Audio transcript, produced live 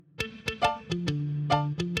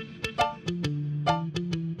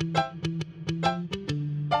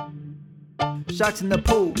Sharks in the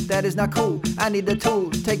pool, that is not cool. I need the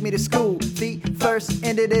tools, take me to school. Feet first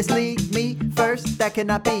into this league, me first, that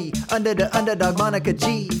cannot be. Under the underdog, Monica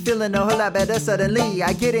G. Feeling a whole lot better suddenly.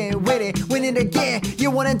 I get in with it, winning again. You're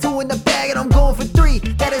 1 and 2 in the bag, and I'm going for 3.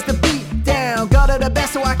 That is the beat down. God of the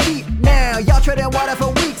best, so I keep. Now, y'all treading water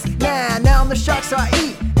for weeks. Now I'm the shark, so I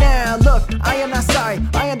eat. Now, look, I am not sorry.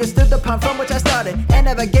 I understood the pun from which I started. And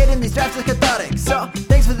navigating these drafts is cathartic. So,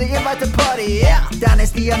 thanks for the invite to party, yeah.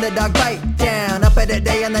 Dynasty underdog bite down. Up at the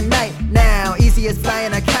day and the night. Now, easy as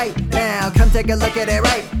flying a kite. Now, come take a look at it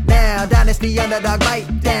right now. Dynasty underdog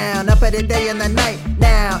bite down. Up at the day and the night.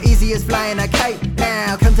 Now, easy as flying a kite.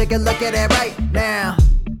 Now, come take a look at it right now.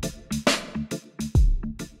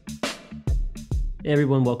 Hey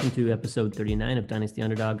everyone, welcome to episode 39 of Dynasty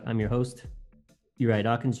Underdog. I'm your host, Uriah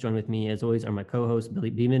Dawkins. Joined with me, as always, are my co-hosts,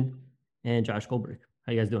 Billy Beeman and Josh Goldberg.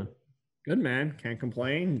 How you guys doing? Good, man. Can't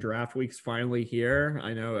complain. Draft week's finally here.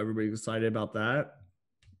 I know everybody's excited about that.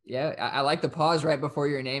 Yeah, I like the pause right before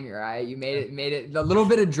your name, Uriah. You made it a little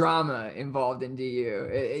bit of drama involved in DU.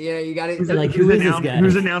 You got it. Like, who is this guy?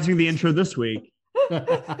 Who's announcing the intro this week?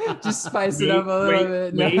 Just spice it up a little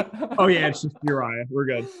bit. No. Oh yeah, it's just Uriah. We're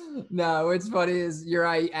good. No, what's funny is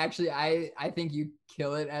Uriah. Actually, I think you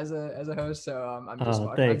kill it as a host. So I'm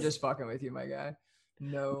just fucking with you, my guy.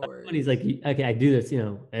 No worries. He's like, okay, I do this,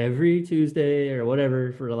 every Tuesday or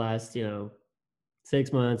whatever for the last,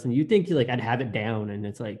 6 months, and you think I'd have it down, and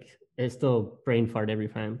it's like it's still brain fart every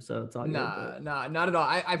time. So it's all good. Nah, not at all.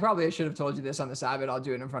 I probably should have told you this on the side, but I'll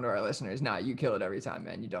do it in front of our listeners. Nah, you kill it every time,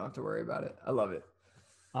 man. You don't have to worry about it. I love it.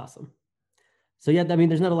 Awesome. So yeah, I mean,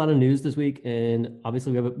 there's not a lot of news this week, and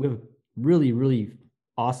obviously we have a really, really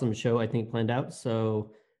awesome show, I think, planned out.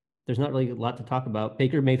 So there's not really a lot to talk about.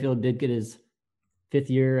 Baker Mayfield did get his 5th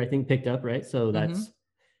year, I think, picked up, right? So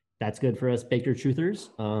that's good for us Baker truthers.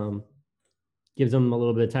 Gives him a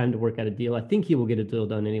little bit of time to work out a deal. I think he will get a deal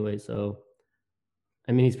done anyway. So,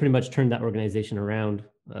 I mean, he's pretty much turned that organization around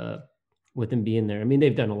with him being there. I mean,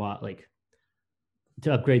 they've done a lot,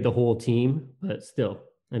 to upgrade the whole team, but still,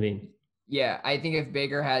 I mean. Yeah, I think if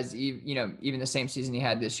Baker has, even the same season he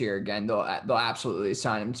had this year again, they'll absolutely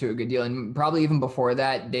sign him to a good deal. And probably even before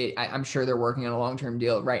that, I'm sure they're working on a long-term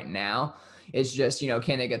deal right now. It's just,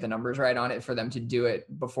 can they get the numbers right on it for them to do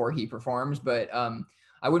it before he performs? But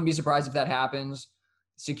I wouldn't be surprised if that happens.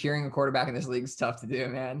 Securing a quarterback in this league is tough to do,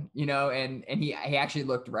 man. And he actually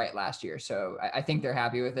looked right last year. So I think they're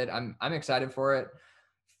happy with it. I'm excited for it,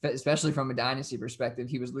 especially from a dynasty perspective.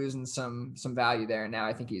 He was losing some value there, and now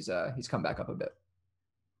I think he's come back up a bit.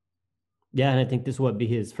 Yeah, and I think this would be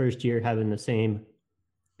his first year having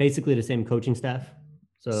basically the same coaching staff.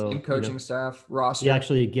 So same coaching staff, roster. You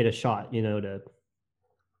actually get a shot, to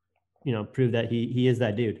prove that he is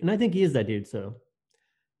that dude. And I think he is that dude. So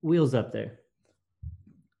wheels up there.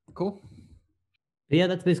 Cool. But yeah,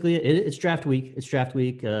 that's basically it. It's draft week.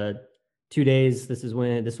 2 days. This is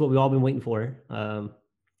what we've all been waiting for.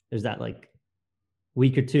 There's that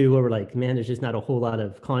week or two where we're like, man, there's just not a whole lot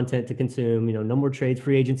of content to consume. No more trades,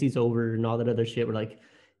 free agency's over, and all that other shit. We're like,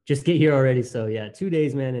 just get here already. So yeah, 2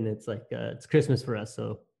 days, man, and it's it's Christmas for us,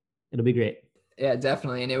 so it'll be great. Yeah,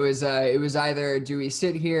 definitely. And it was either do we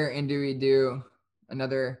sit here and do we do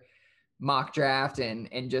another mock draft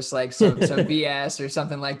and just some BS or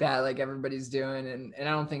something like that, like everybody's doing, and I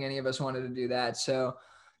don't think any of us wanted to do that. So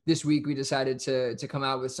this week we decided to come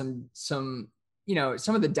out with some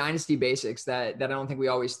of the dynasty basics that I don't think we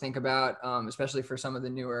always think about, especially for some of the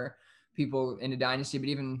newer people into dynasty, but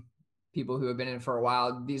even people who have been in it for a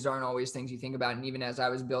while, these aren't always things you think about. And even as I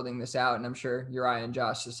was building this out, and I'm sure Uriah and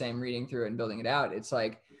Josh the same, reading through it and building it out, it's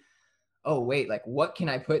like, oh wait, what can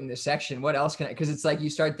I put in this section? What else can I, cause it's like, you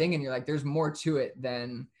start thinking, you're like, there's more to it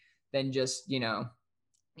than just,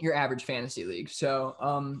 your average fantasy league. So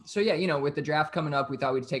yeah, with the draft coming up, we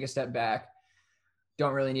thought we'd take a step back.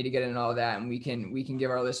 Don't really need to get into all of that. And we can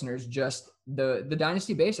give our listeners just the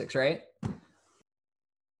dynasty basics, right?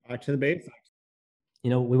 Back to the basics. We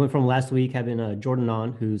went from last week having Jordan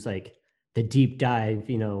on, who's like the deep dive,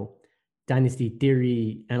 dynasty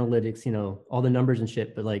theory, analytics, all the numbers and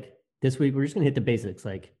shit. But this week, we're just going to hit the basics.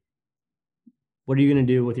 What are you going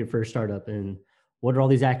to do with your first startup? And what are all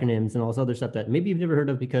these acronyms and all this other stuff that maybe you've never heard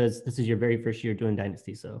of because this is your very first year doing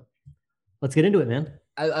dynasty. So let's get into it, man.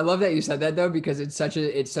 I love that you said that though, because it's such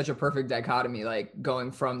a perfect dichotomy,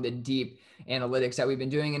 going from the deep analytics that we've been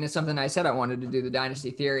doing. And it's something I said I wanted to do, the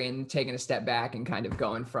dynasty theory, and taking a step back and kind of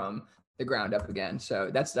going from the ground up again.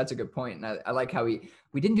 So that's a good point. And I like how we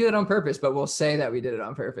didn't do that on purpose, but we'll say that we did it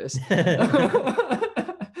on purpose.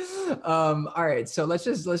 All right. So let's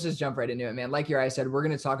just jump right into it, man. Like Uriah said, we're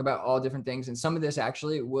going to talk about all different things. And some of this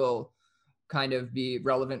actually will kind of be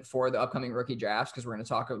relevant for the upcoming rookie drafts, because we're going to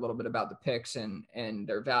talk a little bit about the picks and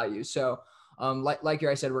their value. So like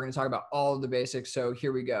I said, we're going to talk about all of the basics. So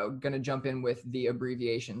here we go. Going to jump in with the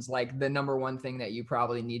abbreviations, like the number one thing that you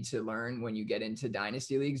probably need to learn when you get into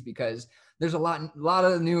dynasty leagues, because there's a lot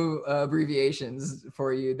of new abbreviations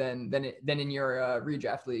for you than in your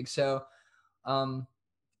redraft league. So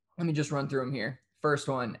let me just run through them here. First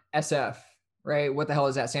one, SF, right? What the hell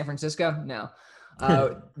is that? San Francisco? No.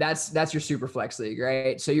 That's your super flex league,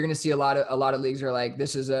 right? So you're going to see a lot of leagues are like,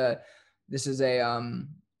 this is a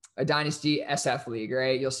dynasty SF league,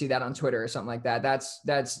 right? You'll see that on Twitter or something like that.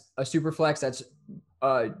 That's a super flex. That's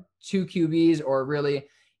 2 QBs, or really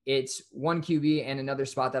it's 1 QB and another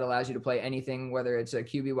spot that allows you to play anything, whether it's a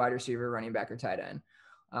QB, wide receiver, running back, or tight end,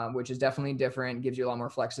 which is definitely different, gives you a lot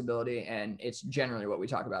more flexibility. And it's generally what we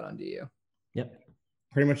talk about on DU. Yep.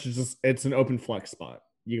 Pretty much it's an open flex spot.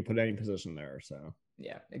 You can put any position there. So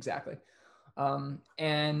yeah, exactly.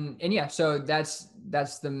 And yeah, so that's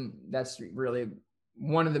really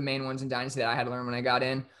one of the main ones in dynasty that I had to learn when I got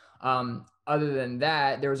in. Other than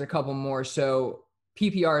that, there was a couple more. So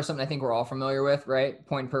PPR is something I think we're all familiar with, right?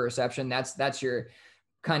 Point per reception. That's your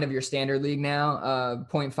kind of your standard league now,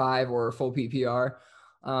 0.5 or full PPR.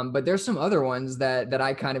 But there's some other ones that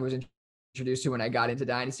I kind of was introduced to when I got into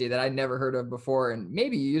dynasty that I'd never heard of before. And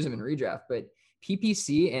maybe you use them in redraft, but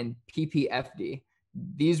PPC and PPFD.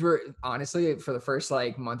 These were honestly, for the first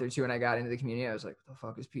like month or two when I got into the community, I was like, what the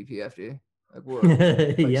fuck is PPFD? Like, what?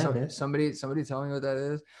 Like, Yeah, somebody tell me what that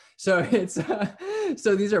is. So it's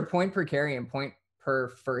so these are point per carry and point per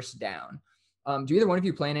first down. Do either one of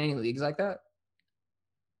you play in any leagues like that?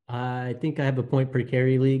 I think I have a point per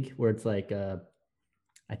carry league where it's like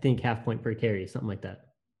I think half point per carry, something like that.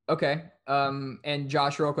 Okay. And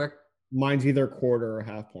Josh, real quick. mine's either quarter or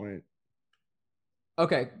half point.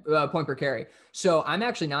 Okay, point per carry. So I'm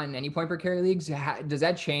actually not in any point per carry leagues. Does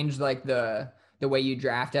that change like the way you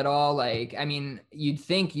draft at all? Like, I mean, you'd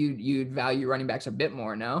think you'd value running backs a bit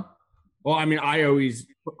more, no? Well, I mean, I always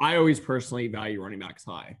personally value running backs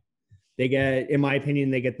high. They get, in my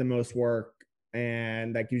opinion, they get the most work,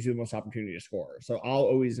 and that gives you the most opportunity to score. So I'll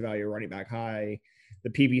always value running back high. The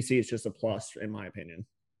PPC is just a plus, in my opinion.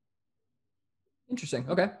 Interesting.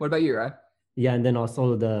 Okay. What about you, Ryan? Yeah, and then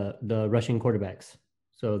also the rushing quarterbacks.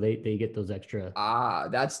 So they get those extra.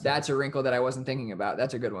 That's a wrinkle that I wasn't thinking about.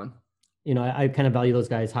 That's a good one. You know, I kind of value those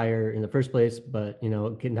guys higher in the first place, but you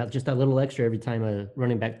know, getting just that little extra every time a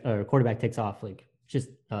running back or quarterback takes off, like just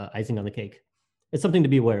icing on the cake. It's something to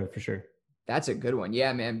be aware of for sure. That's a good one.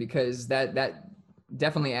 Yeah, man, because that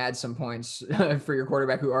definitely adds some points for your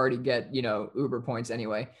quarterback who already get, you know, uber points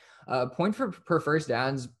anyway. Point per first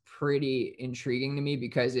down's pretty intriguing to me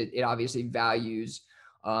because it obviously values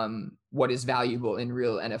what is valuable in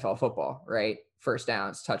real NFL football, right? First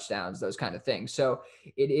downs, touchdowns, those kind of things. So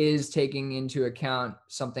it is taking into account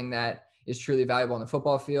something that is truly valuable on the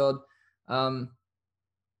football field.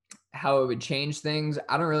 How it would change things,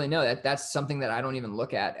 I don't really know. That's something that I don't even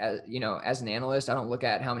look at as, you know, as an analyst. I don't look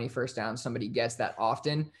at how many first downs somebody gets that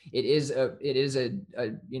often. It is a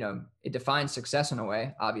you know, it defines success in a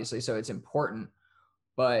way, obviously, so it's important.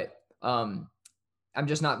 But I'm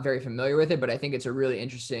just not very familiar with it. But I think it's a really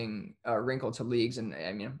interesting wrinkle to leagues, and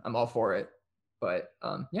I mean, I'm all for it. But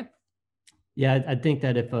Yeah, I think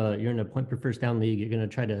that if you're in a point per first down league, you're going to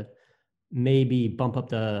try to maybe bump up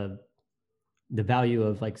the value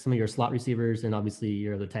of like some of your slot receivers and obviously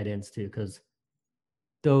your other tight ends too, because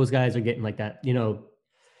those guys are getting like that, you know,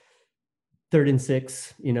 3rd and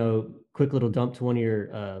 6, you know, quick little dump to one of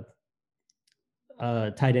your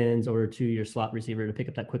tight ends or to your slot receiver to pick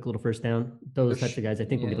up that quick little first down. Those types of guys, I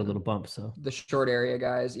think, will get a little bump. So the short area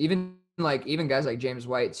guys, even guys like James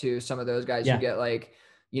White too, some of those guys who get like,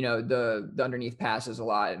 you know, the underneath passes a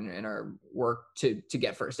lot and are work to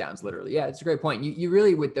get first downs literally. Yeah, it's a great point. You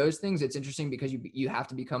really, with those things, it's interesting because you have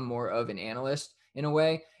to become more of an analyst in a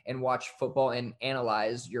way and watch football and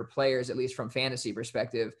analyze your players, at least from fantasy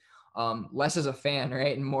perspective, less as a fan,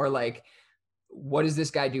 right? And more like, what does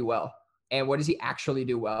this guy do well? And what does he actually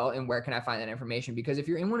do well? And where can I find that information? Because if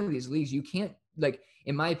you're in one of these leagues, you can't, like,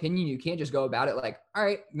 in my opinion, you can't just go about it like, all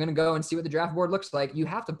right, I'm going to go and see what the draft board looks like. You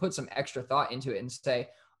have to put some extra thought into it and say,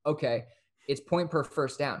 okay, it's point per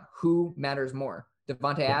first down. Who matters more?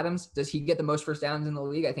 Devontae Adams, does he get the most first downs in the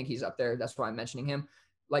league? I think he's up there. That's why I'm mentioning him.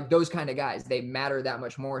 Like those kind of guys, they matter that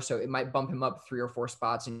much more. So it might bump him up 3 or 4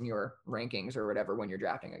 spots in your rankings or whatever when you're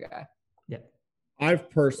drafting a guy. Yeah. I've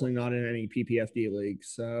personally not in any PPFD league.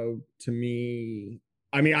 So to me,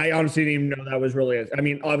 I mean, I honestly didn't even know that was really, I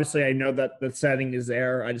mean, obviously I know that the setting is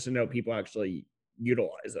there. I just didn't know people actually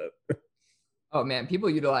utilize it. Oh man, people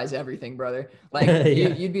utilize everything, brother. Like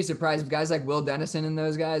Yeah. you'd be surprised. Guys like Will Dennison and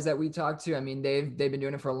those guys that we talked to. I mean, they've been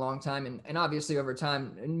doing it for a long time, and obviously over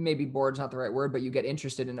time, and maybe bored's not the right word, but you get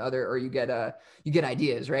interested in other, or you get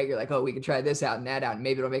ideas, right? You're like, oh, we could try this out and that out, and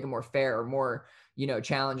maybe it'll make it more fair or more,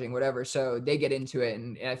 challenging, whatever. So they get into it,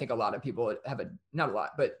 and I think a lot of people have not a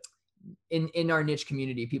lot, but in our niche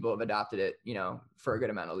community, people have adopted it, for a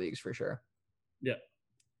good amount of leagues for sure. Yeah.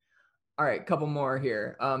 All right, couple more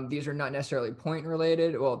here. These are not necessarily point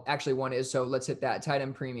related. Well, actually one is, so let's hit that. Tight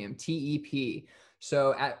end premium, TEP.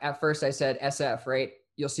 So at first I said SF, right?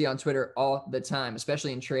 You'll see on Twitter all the time,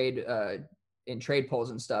 especially in trade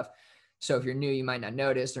polls and stuff. So if you're new, you might not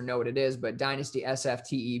notice or know what it is, but Dynasty SF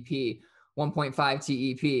TEP, 1.5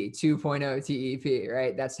 TEP, 2.0 TEP,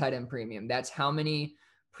 right? That's tight end premium. That's how many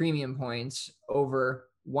premium points over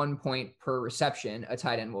 1 point per reception a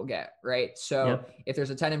tight end will get, right? So if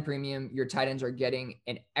there's a tight end premium, your tight ends are getting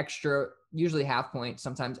an extra, usually half point,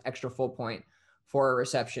 sometimes extra full point for a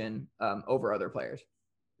reception over other players.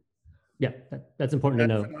 Yeah, that's important to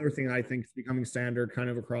know. Another thing I think is becoming standard kind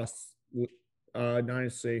of across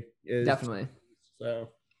Dynasty is definitely. So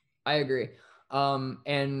I agree.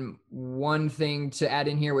 And one thing to add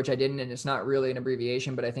in here, which I didn't, and it's not really an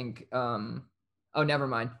abbreviation, but I think, never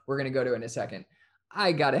mind. We're going to go to it in a second.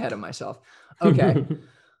 I got ahead of myself. Okay.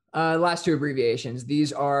 Last two abbreviations.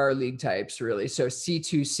 These are league types, really. So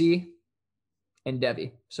C2C and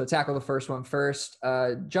Devi. So tackle the first one first.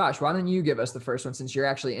 Josh, why don't you give us the first one since you're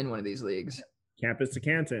actually in one of these leagues? Campus to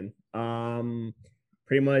Canton.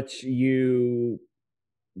 Pretty much you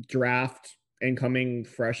draft incoming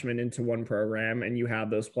freshmen into one program and you have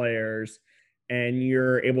those players and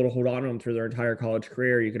you're able to hold on to them through their entire college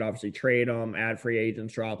career. You could obviously trade them, add free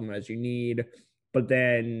agents, drop them as you need. But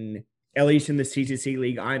then, at least in the C2C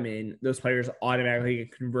league I'm in, those players automatically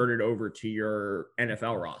get converted over to your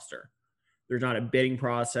NFL roster. There's not a bidding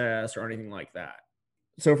process or anything like that.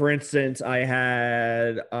 So, for instance, I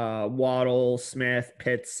had Waddle, Smith,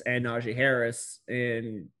 Pitts, and Najee Harris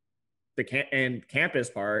in the campus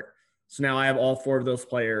part. So now I have all four of those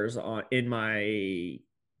players in my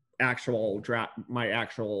actual draft,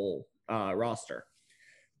 roster.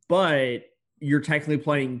 But you're technically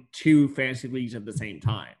playing two fantasy leagues at the same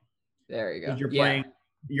time. There you go. You're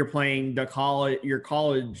playing your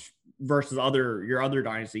college versus your other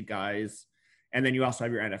dynasty guys, and then you also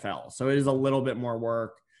have your NFL. So it is a little bit more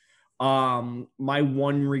work. My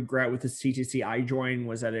one regret with the C2C I joined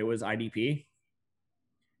was that it was IDP.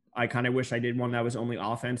 I kind of wish I did one that was only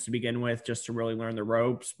offense to begin with, just to really learn the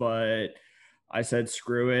ropes, but I said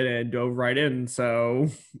screw it and dove right in. So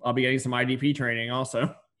I'll be getting some IDP training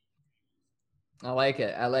also. I like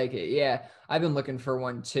it. Yeah. I've been looking for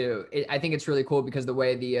one too. I think it's really cool because the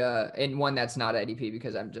way and one that's not IDP,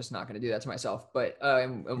 because I'm just not going to do that to myself, but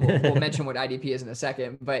and we'll mention what IDP is in a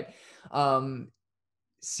second, but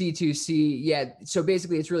C2C. Yeah. So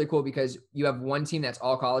basically it's really cool because you have one team that's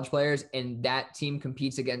all college players and that team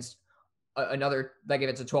competes against another, like if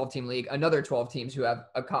it's a 12-team league, another 12 teams who have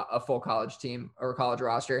a full college team or college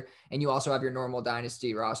roster. And you also have your normal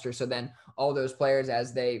dynasty roster. So then all those players,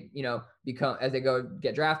 as they, as they go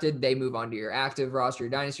get drafted, they move on to your active roster,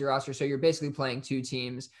 your dynasty roster. So you're basically playing two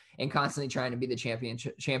teams and constantly trying to be the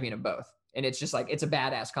champion of both. And it's just like, it's a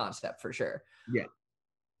badass concept for sure. Yeah.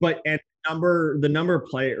 But the number of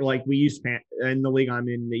player, like we use in the league I'm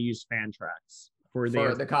in, they use Fantrax for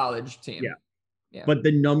the college team. Yeah. Yeah. But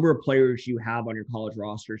the number of players you have on your college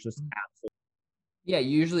roster is just absolutely. Yeah,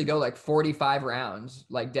 you usually go like 45 rounds,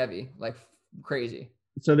 like Devi, like crazy.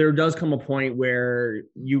 So there does come a point where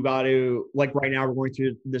you got to, like right now we're going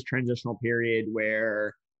through this transitional period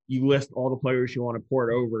where you list all the players you want to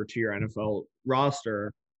port over to your NFL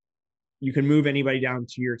roster. You can move anybody down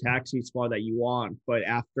to your taxi squad that you want, but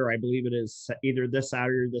after I believe it is either this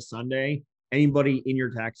Saturday or this Sunday, anybody in your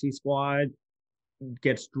taxi squad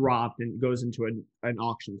gets dropped and goes into an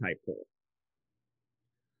auction type pool.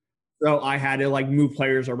 So I had to like move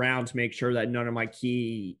players around to make sure that none of my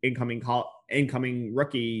key incoming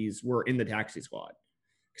rookies were in the taxi squad,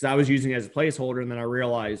 because I was using it as a placeholder. And then I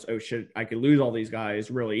realized, oh shit, I could lose all these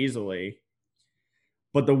guys really easily.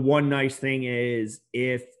 But the one nice thing is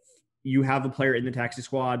if you have a player in the taxi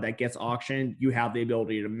squad that gets auctioned, you have the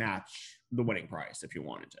ability to match the winning price if you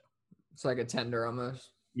wanted to. It's like a tender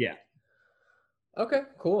almost. Yeah. Okay,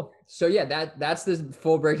 cool. So yeah, that's the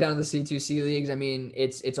full breakdown of the C2C leagues. I mean,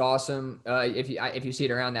 it's awesome. If you see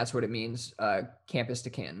it around, that's what it means. Campus to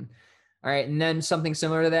Canton. All right, and then something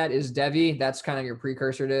similar to that is Devi. That's kind of your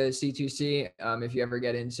precursor to C2C. If you ever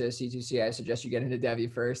get into C2C, I suggest you get into Devi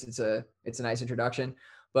first. It's a nice introduction.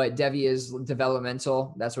 But Devi is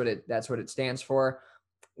developmental. That's what it stands for.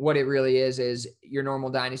 what it really is your normal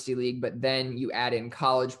dynasty league, but then you add in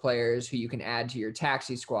college players who you can add to your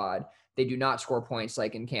taxi squad. They do not score points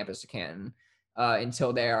like in Campus to Canton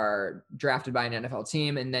until they are drafted by an NFL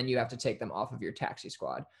team, and then you have to take them off of your taxi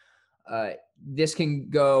squad. This can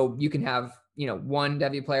go, you can have, one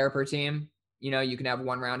Devy player per team. You can have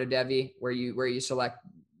one round of Devy where you select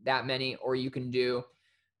that many, or you can do,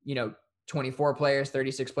 24 players,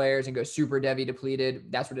 36 players and go super Devy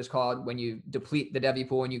depleted. That's what it's called when you deplete the Devy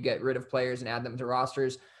pool and you get rid of players and add them to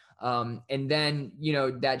rosters. And then,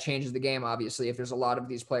 that changes the game. Obviously, if there's a lot of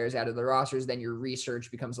these players added to the rosters, then your research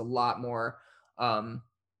becomes a lot more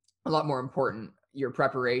important. Your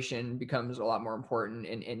preparation becomes a lot more important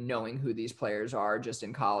in knowing who these players are just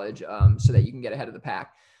in college, so that you can get ahead of the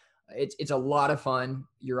pack. It's a lot of fun.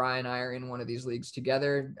 Uriah and I are in one of these leagues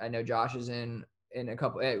together. I know Josh is in a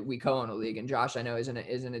couple. We co-own a league, and Josh I know is in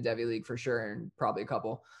a Devy league for sure, and probably a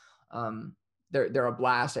couple. They're a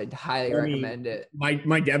blast. I'd highly recommend it. My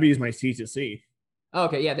Devy is my C2C.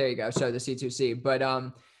 Okay, yeah, there you go. So the C2C, but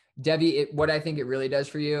Devy, what I think it really does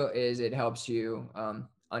for you is it helps you it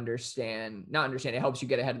helps you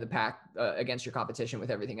get ahead of the pack against your competition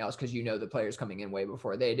with everything else, because the players coming in way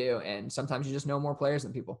before they do, and sometimes you just know more players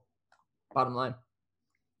than people. Bottom line.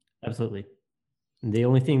 Absolutely. The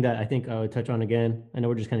only thing that I think I would touch on again, I know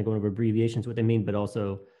we're just kind of going over abbreviations, what they mean, but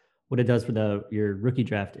also what it does for your rookie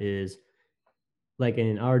draft is, like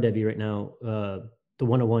in our Devy right now, the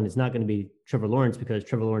 101 is not going to be Trevor Lawrence, because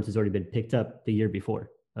Trevor Lawrence has already been picked up the year before.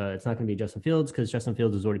 It's not going to be Justin Fields, because Justin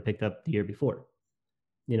Fields was already picked up the year before.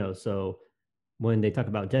 So when they talk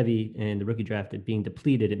about Devy and the rookie draft it being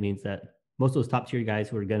depleted, it means that most of those top tier guys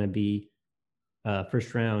who are going to be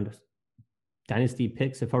first round dynasty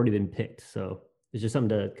picks have already been picked. So it's just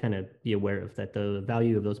something to kind of be aware of, that the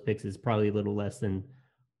value of those picks is probably a little less than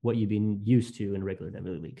what you've been used to in a regular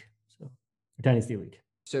Devy league. So dynasty league.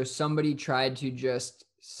 So somebody tried to just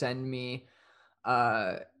send me,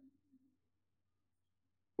 what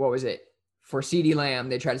was it? For CeeDee Lamb,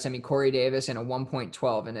 they tried to send me Corey Davis in a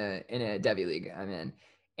 1.12 in a Devy league I'm in.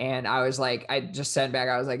 And I was like, I just sent back,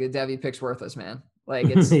 I was like, the Devy pick's worthless, man. Like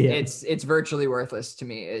it's, Yeah. it's virtually worthless to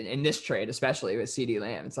me in this trade, especially with CeeDee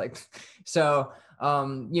Lamb. It's like, so,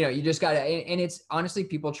 you just gotta, and it's honestly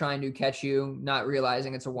people trying to catch you, not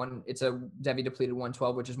realizing it's a Devy depleted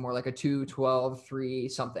 112, which is more like a 212, 3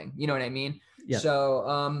 something, you know what I mean? Yeah.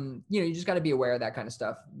 So, you just got to be aware of that kind of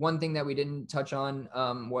stuff. One thing that we didn't touch on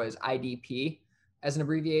was IDP as an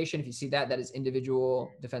abbreviation. If you see that is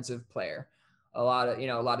individual defensive player. A lot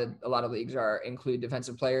of leagues include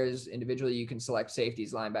defensive players individually. You can select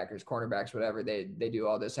safeties, linebackers, cornerbacks, whatever. They do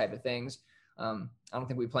all those type of things. I don't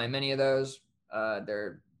think we play many of those.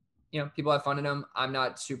 They're, people have fun in them. I'm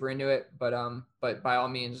not super into it, but by all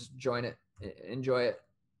means, join it, enjoy it.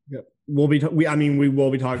 Yep. We will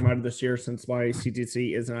be talking about it this year, since my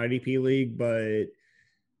CTC is an IDP league, but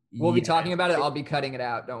we'll be talking about it. I'll be cutting it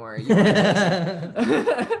out. Don't worry.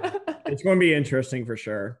 It's going to be interesting for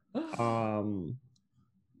sure.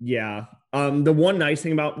 Yeah. The one nice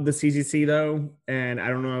thing about the CCC though, and I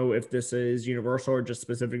don't know if this is universal or just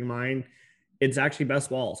specific to mine, it's actually best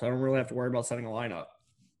ball. So I don't really have to worry about setting a lineup.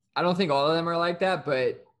 I don't think all of them are like that,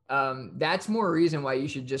 but that's more reason why you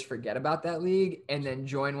should just forget about that league and then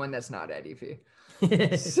join one that's not IDP.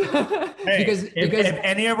 Because if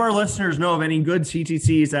any of our listeners know of any good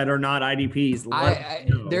CTCs that are not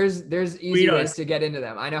IDPs, there's easy ways to get into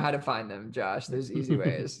them. I know how to find them, Josh. There's easy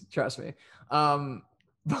ways. Trust me. But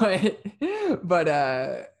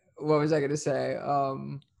what was I going to say?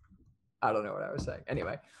 I don't know what I was saying.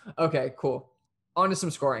 Anyway. Okay, cool. On to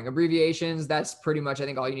some scoring. Abbreviations, that's pretty much, I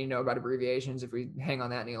think, all you need to know about abbreviations. If we hang on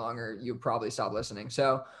that any longer, you'll probably stop listening.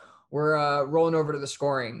 So we're rolling over to the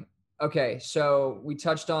scoring. Okay, so we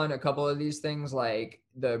touched on a couple of these things like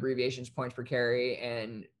the abbreviations, points per carry,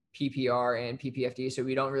 and PPR and PPFD. So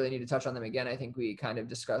we don't really need to touch on them again. I think we kind of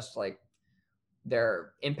discussed like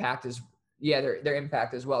their impact their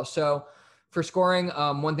impact as well. So for scoring,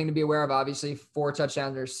 one thing to be aware of, obviously 4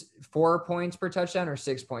 touchdowns or 4 points per touchdown or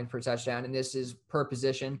 6 points per touchdown. And this is per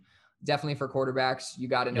position. Definitely for quarterbacks, you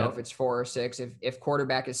got to know if it's 4 or 6. If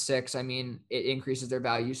quarterback is 6, I mean, it increases their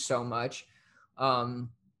value so much. So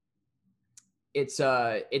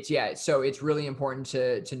it's really important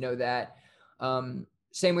to know that.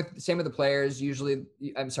 Same with the players.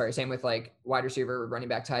 Same with like wide receiver, running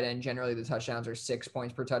back, tight end. Generally, the touchdowns are 6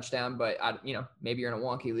 points per touchdown. But maybe you're in a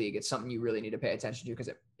wonky league. It's something you really need to pay attention to because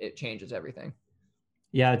it changes everything.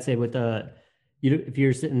 Yeah, I'd say with if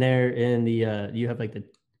you're sitting there in the you have like the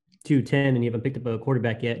 210 and you haven't picked up a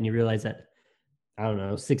quarterback yet, and you realize that I don't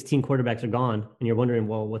know, 16 quarterbacks are gone, and you're wondering,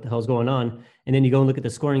 well, what the hell's going on? And then you go and look at the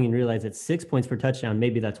scoring and realize it's 6 points per touchdown.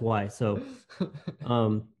 Maybe that's why. So,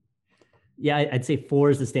 yeah, I'd say 4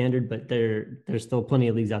 is the standard, but there's still plenty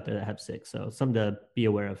of leagues out there that have 6. So something to be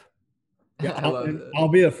aware of. Yeah, I'll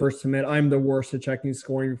be the first to admit I'm the worst at checking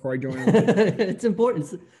scoring before I join. It's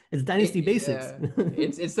important. It's dynasty basics. Yeah.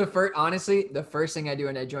 It's the first. Honestly, the first thing I do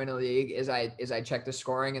when I join a league is I check the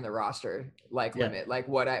scoring and the roster limit, like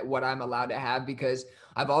what I'm allowed to have, because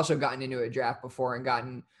I've also gotten into a draft before and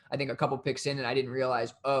gotten, I think, a couple picks in, and I didn't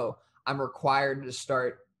realize, oh, I'm required to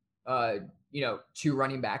start 2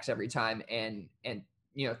 running backs every time and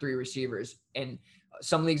 3 receivers. And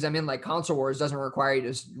some leagues I'm in, like Console Wars, doesn't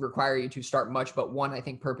require you to start much, but 1, I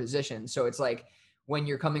think, per position. So it's like, when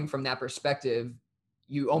you're coming from that perspective,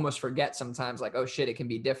 you almost forget sometimes, like, oh shit, it can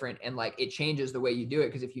be different. And like, it changes the way you do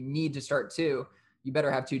it. Cause if you need to start 2, you better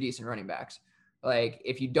have 2 decent running backs. Like,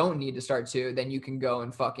 if you don't need to start 2, then you can go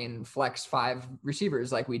and fucking flex 5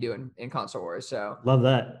 receivers like we do in Console Wars. So love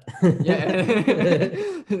that.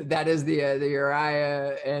 Yeah. That is the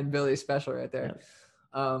Uriah and Billy special right there. Yeah.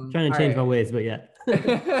 Trying to change my ways, but yeah.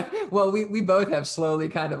 Well, we both have slowly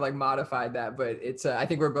kind of like modified that, but it's I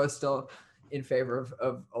think we're both still in favor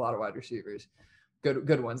of a lot of wide receivers,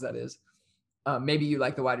 good ones, that is. Maybe you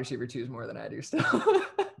like the wide receiver 2s more than I do still.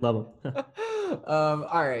 Love them.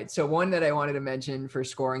 All right, so one that I wanted to mention for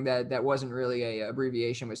scoring that wasn't really a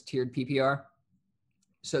abbreviation was tiered PPR.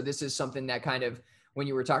 So this is something that kind of, when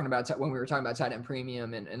we were talking about tight end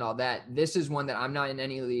premium and all that, this is one that I'm not in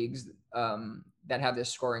any leagues that have this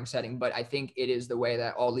scoring setting, but I think it is the way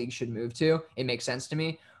that all leagues should move to. It makes sense to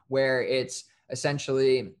me, where it's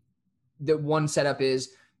essentially, the one setup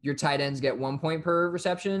is your tight ends get 1 point per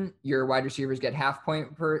reception, your wide receivers get half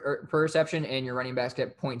point per reception, and your running backs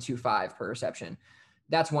get 0.25 per reception.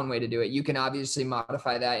 That's one way to do it. You can obviously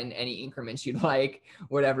modify that in any increments you'd like,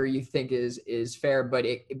 whatever you think is fair. But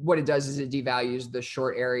what it does is it devalues the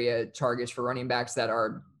short area targets for running backs that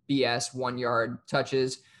are BS 1-yard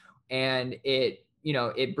touches. And it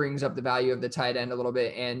brings up the value of the tight end a little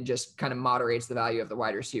bit, and just kind of moderates the value of the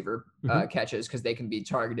wide receiver catches, because they can be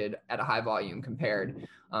targeted at a high volume compared.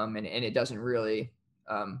 And it doesn't really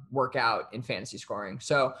work out in fantasy scoring.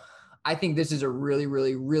 So I think this is a really,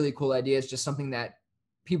 really, really cool idea. It's just something that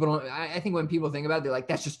people don't, I think when people think about it, they're like,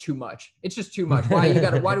 that's just too much. It's just too much. Why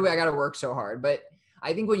do I got to work so hard? But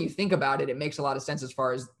I think when you think about it, it makes a lot of sense as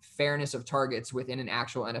far as fairness of targets within an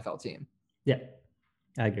actual NFL team. Yeah,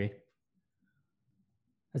 I agree.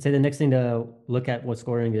 I'd say the next thing to look at with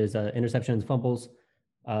scoring is interceptions, fumbles.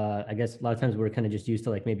 I guess a lot of times we're kind of just used to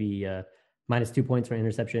like maybe -2 points for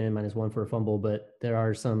interception, -1 for a fumble, but there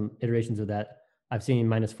are some iterations of that. I've seen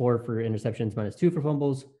 -4 for interceptions, -2 for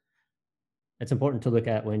fumbles. It's important to look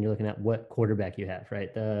at when you're looking at what quarterback you have,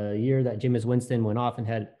 right? The year that Jameis Winston went off and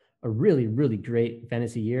had a really, really great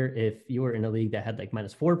fantasy year, if you were in a league that had like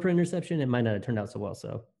 -4 per interception, it might not have turned out so well.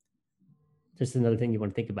 So just another thing you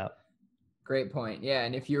want to think about. Great point. Yeah.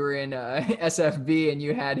 And if you were in SFB and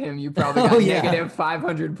you had him, you probably got negative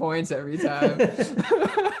 500 points every time.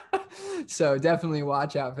 So definitely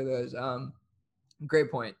watch out for those.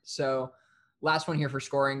 Great point. So last one here for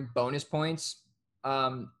scoring, bonus points.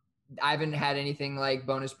 I haven't had anything like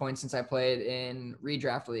bonus points since I played in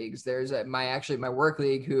redraft leagues. There's my work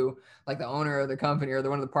league, who, like, the owner of the company, or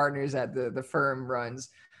one of the partners at the firm runs.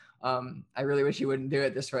 I really wish he wouldn't do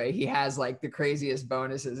it this way. He has like the craziest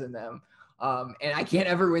bonuses in them. And I can't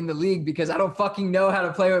ever win the league because I don't fucking know how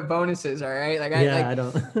to play with bonuses. All right. I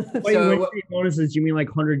don't. Wait, when you say bonuses, you mean like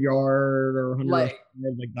 100-yard or 100 like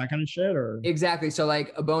that kind of shit, or? Exactly. So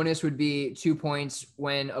like a bonus would be 2 points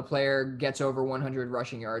when a player gets over 100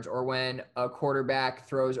 rushing yards, or when a quarterback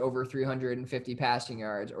throws over 350 passing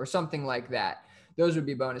yards, or something like that. Those would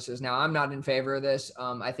be bonuses. Now, I'm not in favor of this.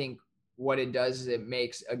 I think what it does is it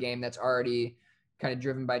makes a game that's already kind of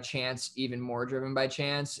driven by chance even more driven by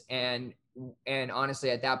chance. And honestly,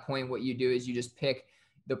 at that point, what you do is you just pick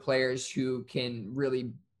the players who can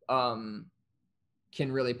really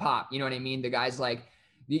pop. You know what I mean? The guys, like,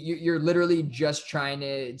 you're literally just trying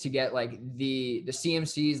to get like the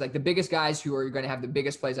CMCs, like the biggest guys who are going to have the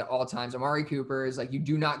biggest plays at all times. Amari Cooper is like, you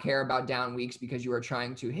do not care about down weeks because you are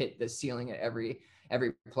trying to hit the ceiling at every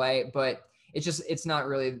play. But it's not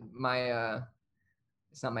really my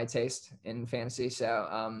it's not my taste in fantasy.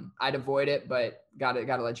 So I'd avoid it, but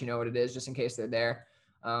gotta let you know what it is just in case they're there.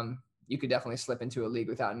 You could definitely slip into a league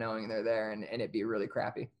without knowing they're there, and it'd be really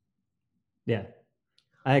crappy. Yeah.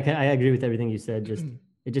 I agree with everything you said.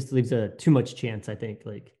 It just leaves too much chance, I think.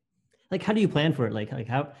 Like how do you plan for it? Like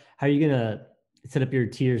how are you gonna set up your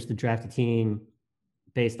tiers to draft a team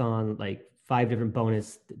based on like 5 different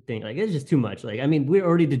bonus thing. Like it's just too much. Like, I mean, we're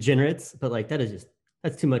already degenerates, but like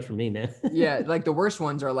that's too much for me, man. Yeah, like the worst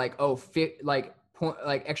ones are like, like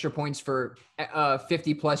extra points for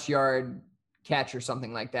 50 plus yard catch or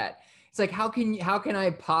something like that. It's like, how can I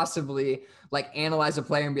possibly like analyze a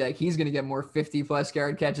player and be like, he's going to get more 50 plus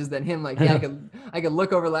yard catches than him? Like, yeah, I could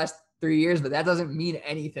look over the last 3 years, but that doesn't mean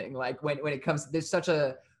anything. Like when it comes, there's such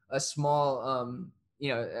a small,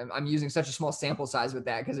 I'm using such a small sample size with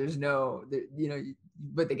that, because there's no,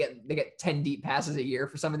 but they get 10 deep passes a year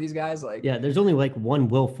for some of these guys. Like, yeah, there's only like one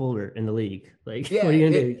Will Fuller in the league. Like, yeah, what are you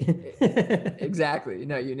gonna do? Exactly.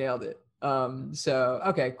 No, you nailed it. So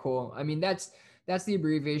okay, cool. I mean, that's the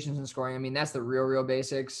abbreviations and scoring. I mean, that's the real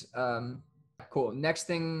basics. Cool. Next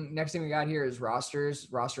thing we got here is roster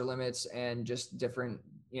limits, and just different,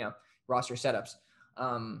 roster setups.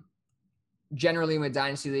 Generally with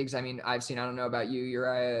dynasty leagues, I mean, I don't know about you,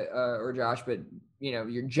 Uriah, or Josh, but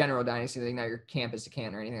your general dynasty league, not your campus to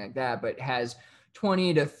can or anything like that, but has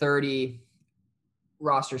 20 to 30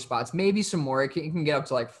 roster spots, maybe some more. It can get up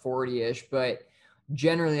to like 40-ish, but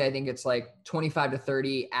generally I think it's like 25 to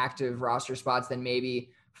 30 active roster spots, then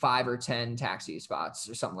maybe 5 or 10 taxi spots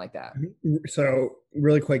or something like that. So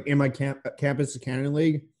really quick, in my campus to Cannon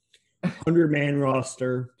League, 100-man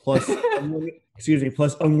roster plus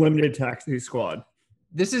plus unlimited taxi squad.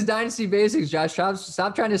 This is Dynasty Basics, Josh.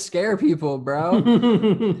 Stop trying to scare people, bro.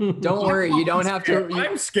 Don't worry, you don't have to.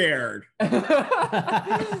 I'm scared. Oh,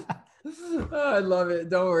 I love it.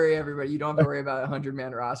 Don't worry, everybody. You don't have to worry about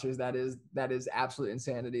 100-man rosters. That is absolute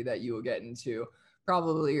insanity that you will get into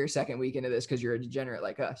probably your second week into this, because you're a degenerate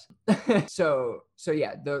like us. So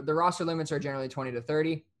yeah, the roster limits are generally 20 to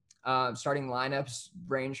 30. Starting lineups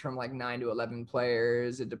range from like 9 to 11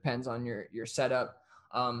 players. It depends on your setup.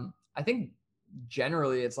 I think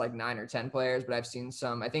generally it's like 9 or 10 players, but I've seen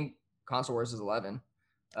some. I think Console Wars is 11.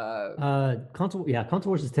 Console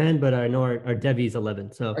Wars is 10, but I know our Devi's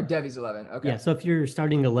 11. So our Devi's 11. Okay. Yeah. So if you're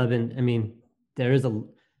starting 11, I mean,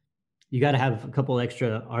 you got to have a couple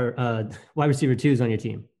extra wide receiver 2s on your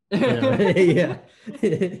team. Yeah.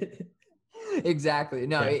 Exactly.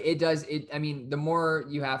 No, Yeah. it does. I mean, the more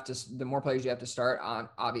players you have to start on,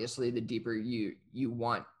 obviously, the deeper you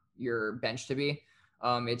want your bench to be.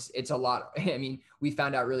 It's a lot. I mean, we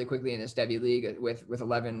found out really quickly in this Devi league with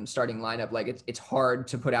 11 starting lineup, like it's hard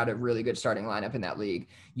to put out a really good starting lineup in that league.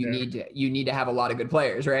 You need to have a lot of good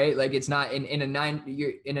players, right? Like it's not in a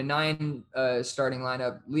 9 starting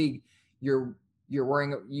lineup league, you're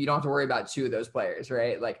worrying, you don't have to worry about 2 of those players,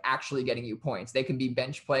 right? Like actually getting you points. They can be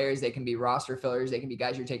bench players, they can be roster fillers, they can be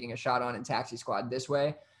guys you're taking a shot on in taxi squad. This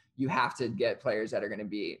way, you have to get players that are going to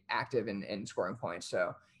be active and scoring points.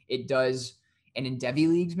 So it does. And in Devi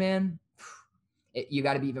leagues, man, you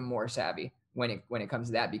got to be even more savvy when it comes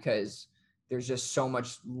to that, because there's just so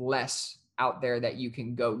much less out there that you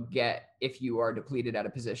can go get if you are depleted at a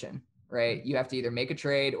position, right? You have to either make a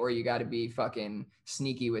trade or you got to be fucking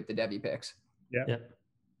sneaky with the Devi picks. Yeah. Yep.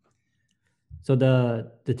 So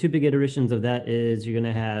the 2 big iterations of that is you're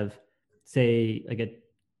going to have, say, like a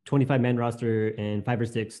 25-man roster and 5 or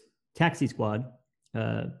 6 taxi squad,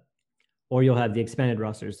 or you'll have the expanded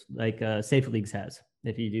rosters like Safe Leagues has.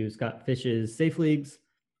 If you do Scott Fish's Safe Leagues,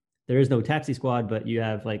 there is no taxi squad, but you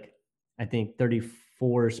have like, I think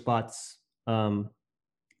 34 spots to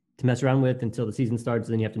mess around with until the season starts.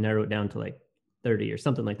 Then you have to narrow it down to like 30 or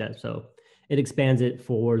something like that. So it expands it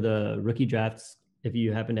for the rookie drafts. If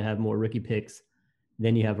you happen to have more rookie picks,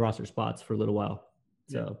 then you have roster spots for a little while.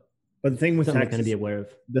 So, but the thing with something to kind of be aware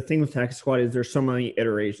of. The thing with taxi squad is there's so many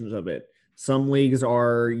iterations of it. Some leagues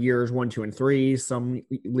are years 1, 2, and 3. Some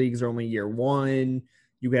leagues are only year 1.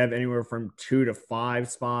 You could have anywhere from 2 to 5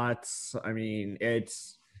 spots. I mean,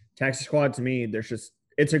 it's taxi squad to me.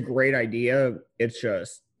 It's a great idea. It's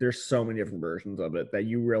just, there's so many different versions of it that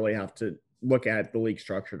you really have to look at the league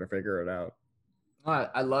structure to figure it out.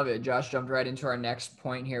 I love it. Josh jumped right into our next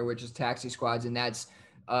point here, which is taxi squads. And that's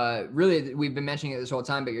really, we've been mentioning it this whole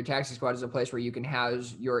time, but your taxi squad is a place where you can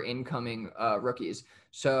house your incoming rookies.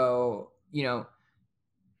 So,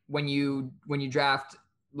 when you draft,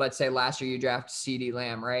 let's say last year you draft CeeDee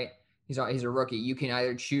Lamb, right? He's a rookie. You can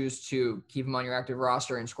either choose to keep him on your active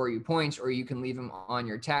roster and score you points, or you can leave him on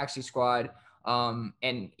your taxi squad. And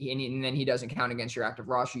then he doesn't count against your active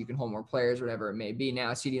roster. You can hold more players, whatever it may be.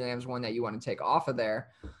 Now, CeeDee Lamb's one that you want to take off of there.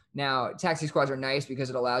 Now, taxi squads are nice because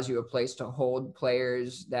it allows you a place to hold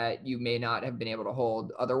players that you may not have been able to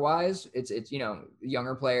hold otherwise. It's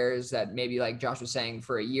younger players that maybe, like Josh was saying,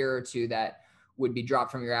 for a year or 2 that would be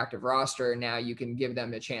dropped from your active roster. Now you can give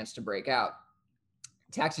them a chance to break out.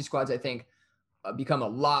 Taxi squads, I think, become a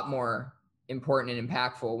lot more important and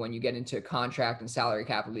impactful when you get into contract and salary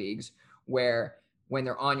cap leagues, where when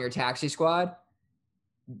they're on your taxi squad,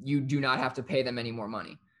 you do not have to pay them any more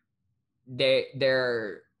money.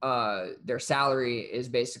 Their salary is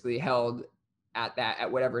basically held at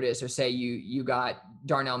whatever it is. So say you got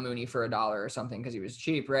Darnell Mooney for $1 or something because he was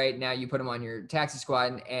cheap, right? Now you put him on your taxi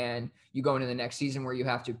squad and you go into the next season where you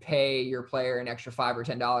have to pay your player an extra $5 or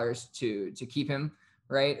 $10 to keep him,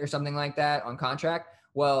 right? Or something like that on contract.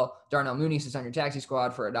 Well, Darnell Mooney sits on your taxi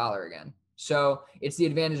squad for $1 again. So it's the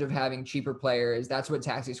advantage of having cheaper players. That's what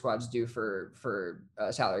taxi squads do for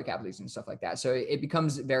salary cap leagues and stuff like that. So it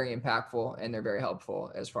becomes very impactful and they're very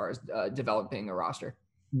helpful as far as developing a roster.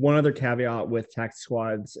 One other caveat with taxi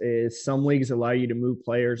squads is some leagues allow you to move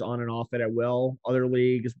players on and off it at will. Other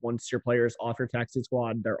leagues, once your player is off your taxi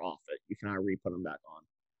squad, they're off it. You cannot re-put them back on.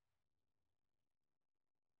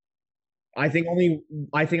 I think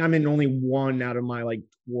I'm in only one out of my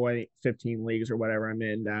 15 leagues or whatever I'm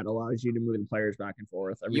in that allows you to move the players back and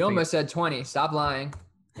forth. You almost said 20. Stop lying.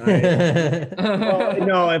 Well,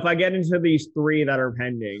 no, if I get into these 3 that are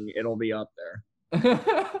pending, it'll be up there.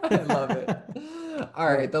 I love it.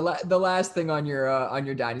 All right, the last thing on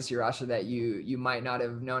your dynasty roster that you might not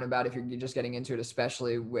have known about if you're just getting into it,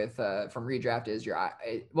 especially with from redraft, is you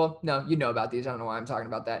know about these. I don't know why I'm talking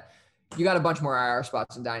about that. You got a bunch more IR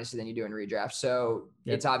spots in dynasty than you do in redraft, so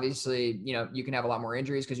It's obviously you can have a lot more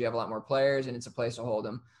injuries because you have a lot more players, and it's a place to hold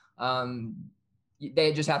them.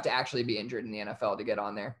 They just have to actually be injured in the NFL to get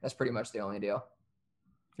on there. That's pretty much the only deal.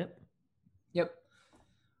 Yep.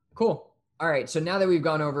 Cool. All right, so now that we've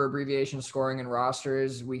gone over abbreviation scoring and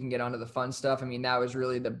rosters, we can get onto the fun stuff. I mean, that was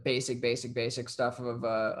really the basic stuff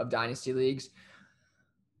of dynasty leagues.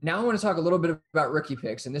 Now I want to talk a little bit about rookie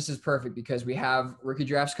picks, and this is perfect because we have rookie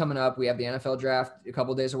drafts coming up. We have the NFL draft a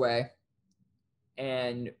couple days away,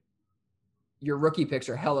 and your rookie picks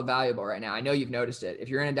are hella valuable right now. I know you've noticed it. If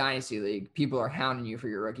you're in a dynasty league, people are hounding you for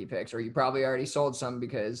your rookie picks, or you probably already sold some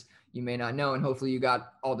because you may not know, and hopefully you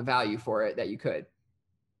got all the value for it that you could.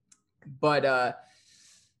 But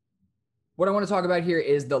what I want to talk about here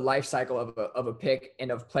is the life cycle of a pick and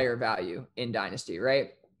of player value in dynasty,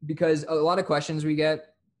 right? Because a lot of questions we get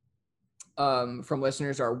from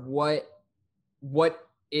listeners are what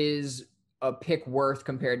is a pick worth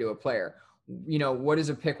compared to a player? What is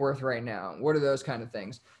a pick worth right now? What are those kind of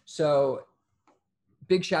things? So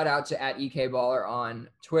big shout out to @EKBaller on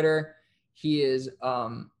Twitter. He is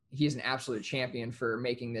an absolute champion for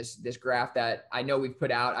making this graph that I know we've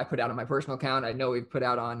put out. I put out on my personal account. I know we've put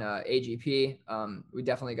out on AGP. We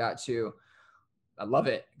definitely I love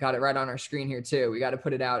it. Got it right on our screen here too. We got to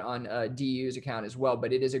put it out on DU's account as well.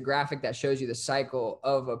 But it is a graphic that shows you the cycle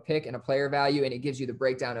of a pick and a player value, and it gives you the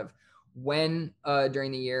breakdown of when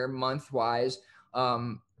during the year, month-wise,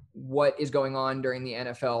 what is going on during the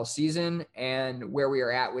NFL season and where we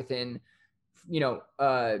are at within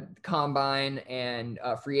combine and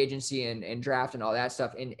free agency and draft and all that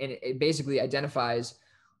stuff. And it basically identifies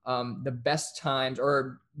the best times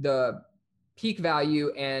or the peak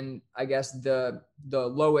value and I guess the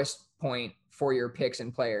lowest point for your picks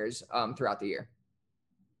and players throughout the year.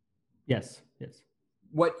 Yes.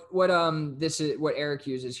 What this is what Eric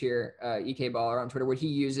uses here, EKBaller on Twitter. What he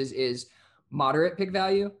uses is moderate pick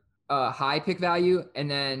value, high pick value,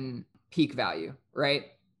 and then peak value, right?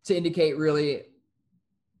 To indicate really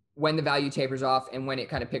when the value tapers off and when it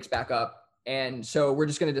kind of picks back up. And so we're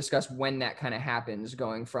just going to discuss when that kind of happens,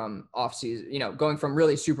 going from off season, going from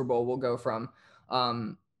really Super Bowl, we'll go from,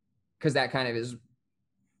 cause that kind of is,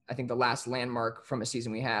 I think, the last landmark from a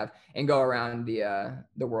season we have, and go around the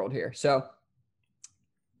world here. So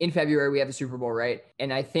in February, we have the Super Bowl, right?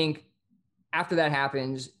 And I think after that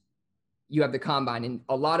happens, you have the combine, and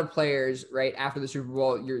a lot of players, right, after the Super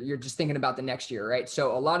Bowl, you're just thinking about the next year, right?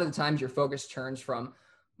 So a lot of the times your focus turns from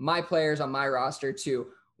my players on my roster to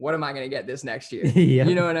what am I going to get this next year? Yeah.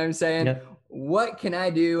 You know what I'm saying? Yeah. What can I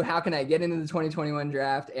do? How can I get into the 2021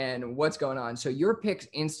 draft, and what's going on? So your picks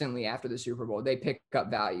instantly after the Super Bowl, they pick up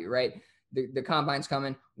value, right? The combine's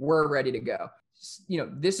coming. We're ready to go.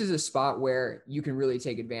 This is a spot where you can really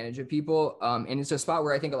take advantage of people. And it's a spot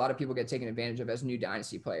where I think a lot of people get taken advantage of as new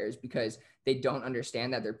dynasty players because they don't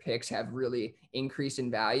understand that their picks have really increased in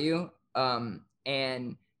value.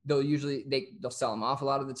 And they'll sell them off a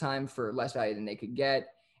lot of the time for less value than they could get.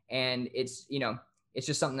 And it's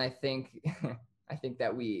just something I think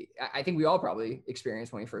we all probably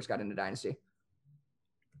experienced when we first got into dynasty.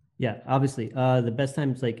 Yeah, obviously. The best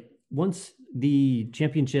times, once the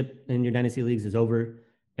championship in your dynasty leagues is over,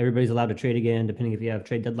 everybody's allowed to trade again, depending if you have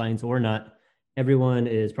trade deadlines or not. Everyone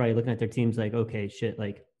is probably looking at their teams like, okay, shit,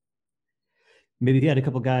 maybe they had a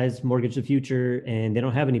couple guys mortgage the future and they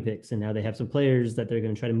don't have any picks, and now they have some players that they're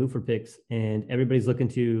going to try to move for picks, and everybody's looking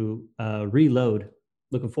to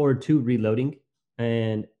looking forward to reloading.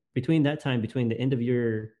 And between that time, between the end of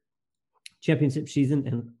your championship season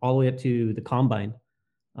and all the way up to the combine,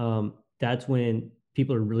 that's when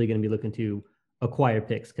people are really going to be looking to acquire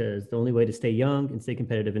picks, because the only way to stay young and stay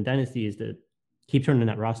competitive in Dynasty is to keep turning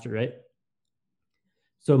that roster, right?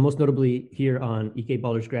 So most notably here on EK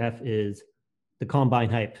Baller's graph is the combine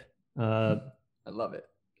hype. I love it.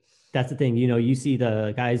 That's the thing. You see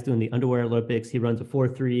the guys doing the underwear Olympics. He runs a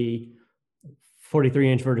 4.3,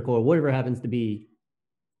 43-inch vertical, or whatever it happens to be.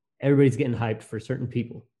 Everybody's getting hyped for certain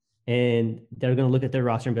people. And they're going to look at their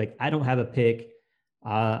roster and be like, I don't have a pick.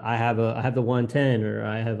 I have the 110, or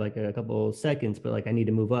I have like a couple seconds, but like I need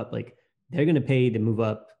to move up. Like they're going to pay to move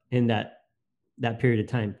up in that period of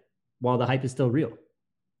time while the hype is still real.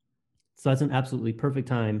 So that's an absolutely perfect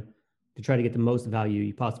time to try to get the most value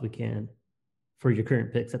you possibly can for your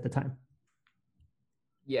current picks at the time.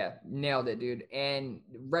 Yeah, nailed it, dude. And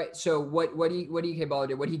right, so what EK Baller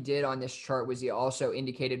did, what he did on this chart was he also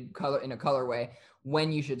indicated color in a colorway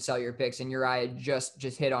when you should sell your picks, and Uriah just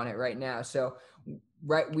hit on it right now. So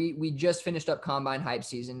right, we just finished up combine hype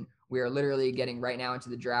season. We are literally getting right now into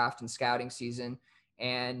the draft and scouting season,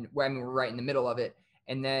 and we're right in the middle of it.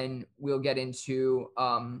 And then we'll get into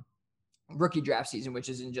rookie draft season, which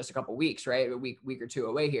is in just a couple weeks, right? A week or two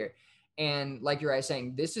away here. And like you're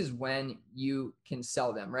saying, this is when you can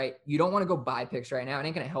sell them, right? You don't want to go buy picks right now. It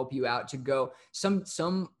ain't going to help you out to go some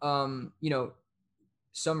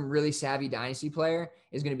really savvy dynasty player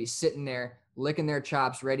is going to be sitting there licking their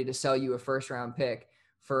chops, ready to sell you a first round pick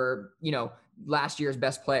for, last year's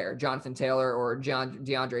best player, Jonathan Taylor or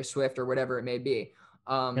DeAndre Swift or whatever it may be.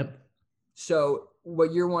 Yep. So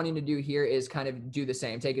what you're wanting to do here is kind of do the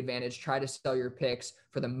same, take advantage, try to sell your picks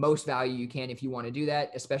for the most value you can if you want to do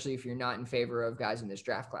that, especially if you're not in favor of guys in this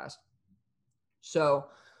draft class. So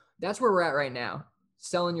that's where we're at right now.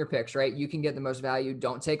 Selling your picks, right? You can get the most value.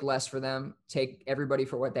 Don't take less for them. Take everybody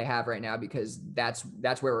for what they have right now, because that's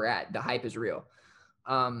where we're at. The hype is real.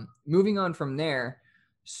 Moving on from there,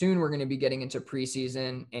 soon we're going to be getting into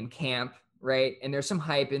preseason and camp, right? And there's some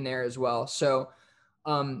hype in there as well. So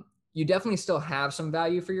you definitely still have some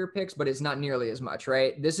value for your picks, but it's not nearly as much,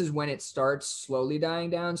 right? This is when it starts slowly dying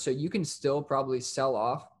down. So you can still probably sell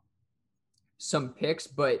off some picks,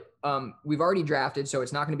 but we've already drafted, so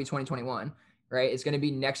it's not going to be 2021, right? It's going to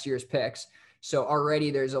be next year's picks. So already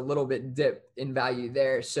there's a little bit dip in value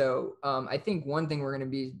there. So I think one thing we're going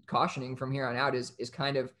to be cautioning from here on out is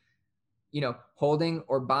kind of, holding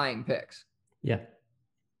or buying picks. Yeah.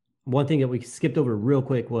 One thing that we skipped over real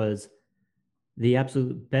quick was the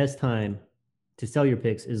absolute best time to sell your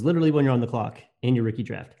picks is literally when you're on the clock in your rookie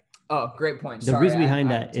draft. Oh, great point. The reason behind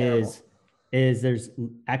that is there's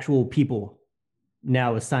actual people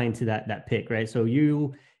now assigned to that pick, right? So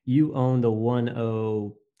you own the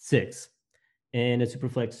 106 and a super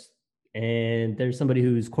flex, and there's somebody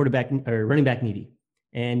who's quarterback or running back needy,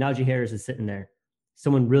 and Najee Harris is sitting there.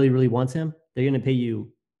 Someone really, really wants him. They're going to pay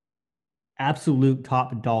you absolute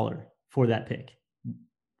top dollar for that pick.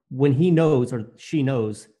 When he knows or she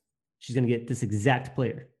knows she's going to get this exact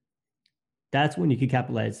player, that's when you can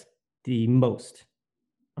capitalize the most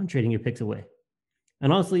on trading your picks away.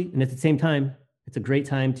 And honestly, and at the same time, it's a great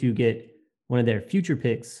time to get one of their future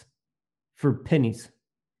picks for pennies.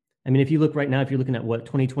 I mean, if you look right now, if you're looking at what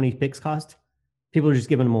 2020 picks cost, people are just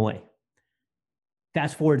giving them away.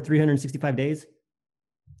 Fast forward 365 days,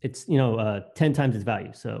 it's 10 times its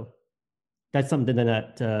value. So that's something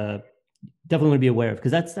that definitely want to be aware of,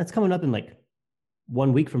 because that's coming up in like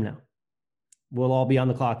 1 week from now. We'll all be on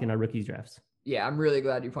the clock in our rookies drafts. Yeah, I'm really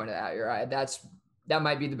glad you pointed that out. You're right. That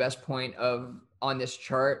might be the best point on this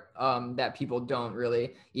chart that people don't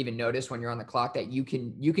really even notice when you're on the clock, that you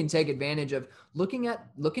can take advantage of looking at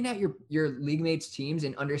your league mates' teams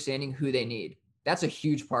and understanding who they need. That's a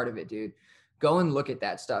huge part of it, dude. Go and look at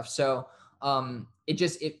that stuff. So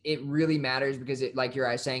it really matters, because like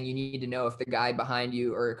you're saying, you need to know if the guy behind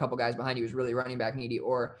you or a couple guys behind you is really running back needy,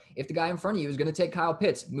 or if the guy in front of you is going to take Kyle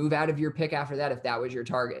Pitts, move out of your pick after that if that was your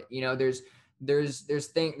target.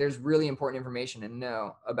 There's really important information to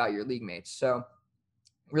know about your league mates. So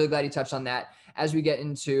really glad you touched on that. As we get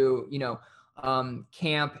into,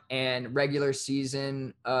 camp and regular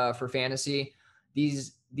season for fantasy,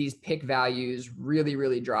 these pick values really,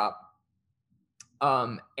 really drop.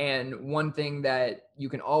 And one thing that you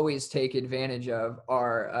can always take advantage of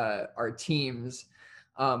are teams,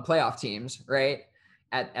 playoff teams, right?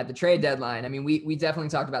 At the trade deadline. I mean, we definitely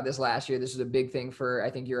talked about this last year. This was a big thing for,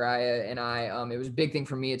 I think, Uriah and I. It was a big thing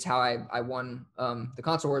for me. It's how I won the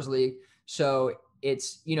Console Wars League. So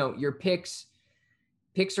it's, your picks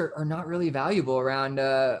are not really valuable around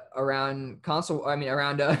console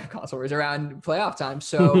wars, around playoff time.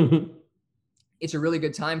 So it's a really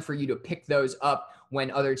good time for you to pick those up when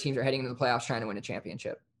other teams are heading into the playoffs trying to win a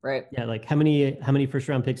championship, right? Yeah, like how many first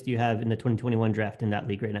round picks do you have in the 2021 draft in that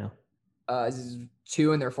league right now? This is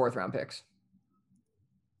 2 and their 4th round picks.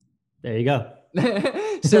 There you go.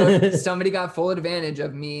 So somebody got full advantage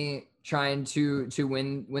of me trying to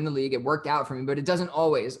win the league. It worked out for me, but it doesn't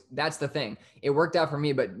always. That's the thing. It worked out for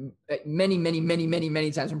me, but many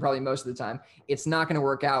times, and probably most of the time, it's not going to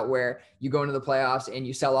work out where you go into the playoffs and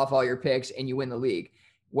you sell off all your picks and you win the league.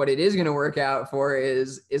 What it is going to work out for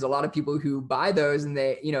is a lot of people who buy those, and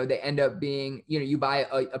they end up being, you buy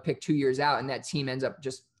a pick 2 years out and that team ends up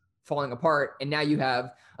just falling apart. And now you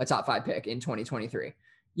have a top 5 pick in 2023.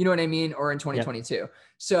 You know what I mean? Or in 2022. Yep.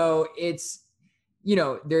 So it's,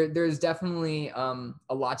 there's definitely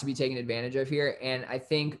a lot to be taken advantage of here. And I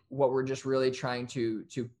think what we're just really trying to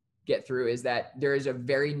get through is that there is a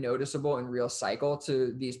very noticeable and real cycle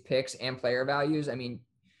to these picks and player values. I mean,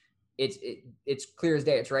 it's clear as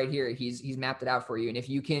day. It's right here. He's mapped it out for you. And if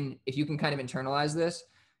you can kind of internalize this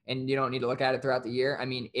and you don't need to look at it throughout the year, I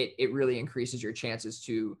mean, it really increases your chances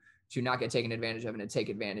to not get taken advantage of and to take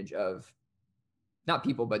advantage of not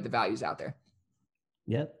people, but the values out there.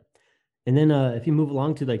 Yep. And then if you move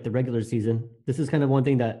along to like the regular season, this is kind of one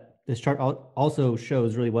thing that this chart also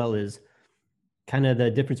shows really well is kind of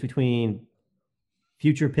the difference between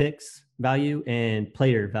future picks value and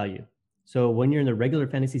player value. So when you're in the regular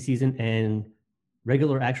fantasy season and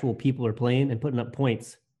regular actual people are playing and putting up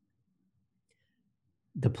points,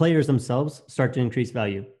 the players themselves start to increase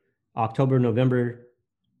value. October, November,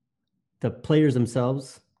 the players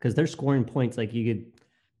themselves, because they're scoring points. Like you could,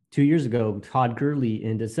 2 years ago, Todd Gurley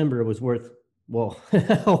in December was worth, a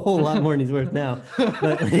whole lot more than he's worth now.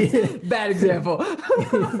 But, bad example.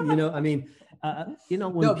 When no,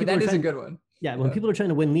 but that is a good one. Yeah, when people are trying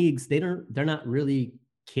to win leagues, they're not really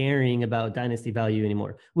caring about dynasty value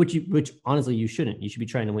anymore. Which honestly you shouldn't. You should be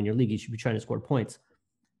trying to win your league. You should be trying to score points.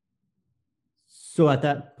 So at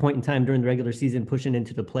that point in time during the regular season, pushing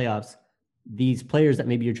into the playoffs, these players that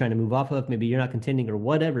maybe you're trying to move off of, maybe you're not contending or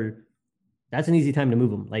whatever, that's an easy time to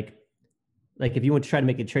move them. Like if you want to try to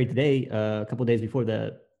make a trade today, a couple of days before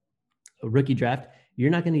the rookie draft, you're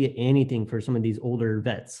not going to get anything for some of these older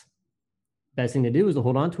vets. Best thing to do is to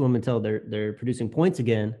hold on to them until they're producing points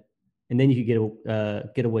again, and then you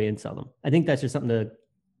could get away and sell them. I think that's just something to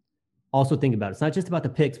also think about. It's not just about the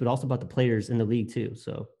picks, but also about the players in the league too.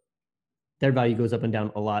 So their value goes up and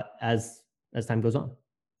down a lot as time goes on.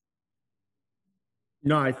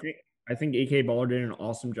 No, I think AK Baller did an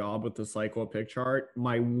awesome job with the cycle pick chart.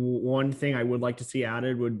 My one thing I would like to see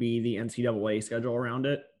added would be the NCAA schedule around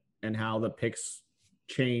it and how the picks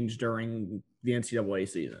change during the NCAA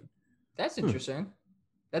season. That's interesting.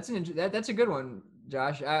 That's a good one,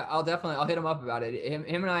 Josh. I'll hit him up about it.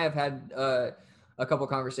 Him and I have had a couple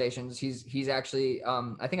conversations. He's actually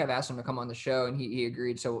I think I've asked him to come on the show and he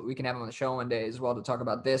agreed. So we can have him on the show one day as well to talk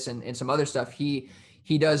about this and some other stuff.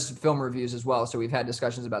 He does film reviews as well. So we've had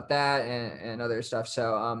discussions about that and other stuff.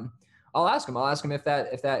 So I'll ask him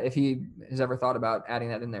if he has ever thought about adding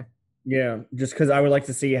that in there. Yeah. Just cause I would like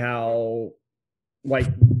to see how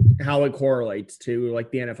it correlates to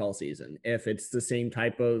like the NFL season, if it's the same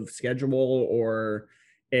type of schedule or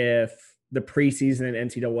if the preseason and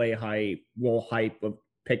NCAA hype will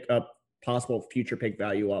pick up possible future pick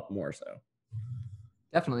value up more so.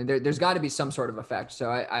 Definitely. There's got to be some sort of effect. So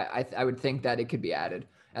I would think that it could be added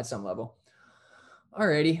at some level.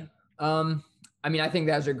 Alrighty. I mean, I think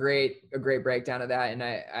that's a great breakdown of that. And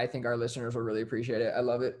I think our listeners will really appreciate it. I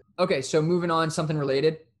love it. Okay. So moving on, something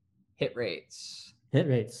related, hit rates.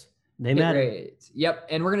 They matter. Yep.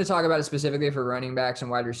 And we're going to talk about it specifically for running backs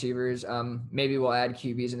and wide receivers. Maybe we'll add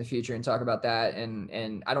QBs in the future and talk about that.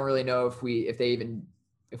 And I don't really know if we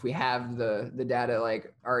have the data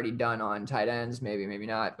like already done on tight ends, maybe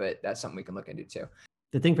not, but that's something we can look into too.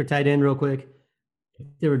 The thing for tight end real quick, if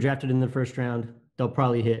they were drafted in the first round, they'll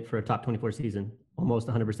probably hit for a top 24 season almost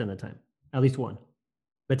 100% of the time, at least one.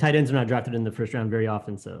 But tight ends are not drafted in the first round very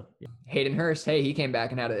often. So yeah. Hayden Hurst, hey, he came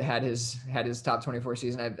back and had his top 24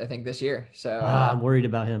 season, I think this year. So I'm worried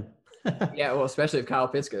about him. Yeah, well, especially if Kyle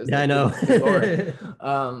Pitts goes. Yeah, I know.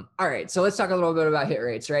 All right, so let's talk a little bit about hit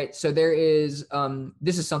rates, right? So there is,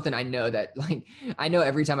 this is something I know that, like, I know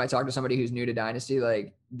every time I talk to somebody who's new to Dynasty,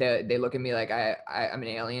 like they look at me like I'm an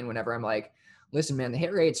alien whenever I'm like, listen, man, the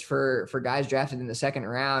hit rates for guys drafted in the second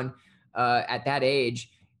round at that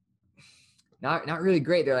age, not really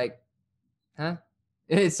great. They're like, huh?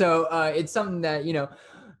 So it's something that,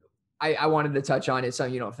 I wanted to touch on. It's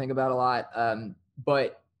something you don't think about a lot.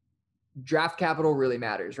 But draft capital really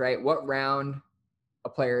matters, right? What round a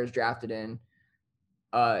player is drafted in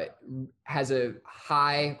has a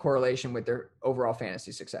high correlation with their overall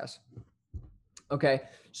fantasy success. Okay.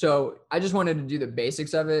 So I just wanted to do the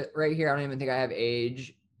basics of it right here. I don't even think I have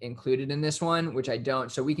age included in this one, which I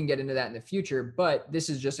don't. So we can get into that in the future, but this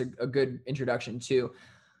is just a good introduction to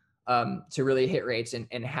really hit rates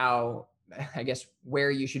and how, I guess,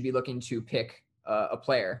 where you should be looking to pick a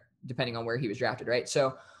player depending on where he was drafted. Right.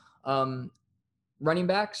 So running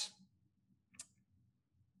backs,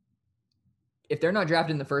 if they're not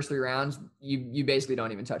drafted in the first 3 rounds, you basically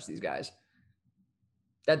don't even touch these guys.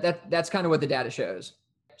 That's kind of what the data shows.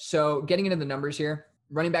 So getting into the numbers here,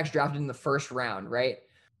 running backs drafted in the first round, right?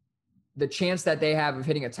 The chance that they have of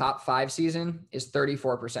hitting a top 5 season is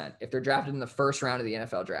 34%. If they're drafted in the first round of the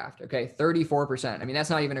NFL draft, okay, 34%. I mean, that's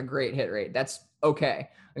not even a great hit rate. That's okay.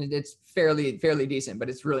 I mean, it's fairly decent, but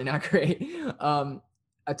it's really not great.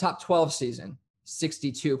 A top 12 season,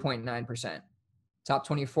 62.9%. Top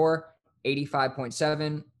 24,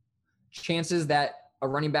 85.7. Chances that a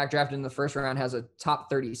running back drafted in the first round has a top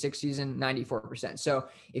 36 season, 94%. So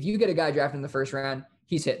if you get a guy drafted in the first round,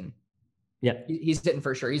 he's hitting. Yeah. He's hitting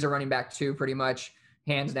for sure. He's a running back 2, pretty much,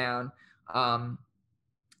 hands down,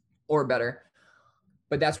 or better.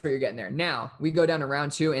 But that's where you're getting there. Now we go down to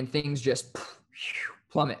round 2 and things just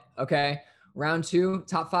plummet. Okay. Round 2,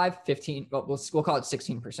 top 5, 15. Well, we'll call it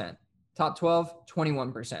 16%. Top 12,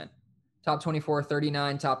 21%. Top 24,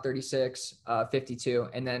 39, top 36, 52.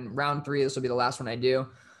 And then round 3, this will be the last one I do.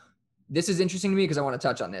 This is interesting to me because I want to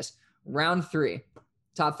touch on this. Round 3,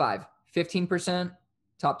 top 5, 15%,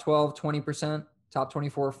 top 12, 20%, top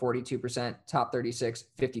 24, 42%, top 36,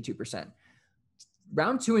 52%.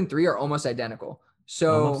 Round 2 and 3 are almost identical.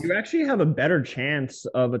 So you actually have a better chance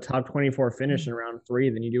of a top 24 finish in round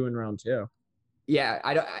 3 than you do in round 2. Yeah,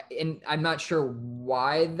 and I'm not sure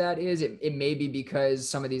why that is. It may be because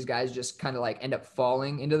some of these guys just kind of like end up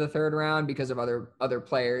falling into the 3rd round because of other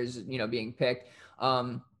players, being picked.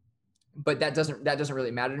 But that doesn't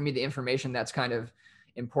really matter to me. The information that's kind of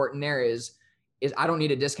important there is I don't need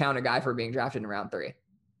to discount a guy for being drafted in round 3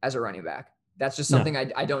 as a running back. That's just something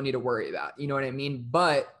I don't need to worry about. You know what I mean?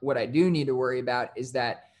 But what I do need to worry about is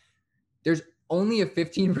that there's only a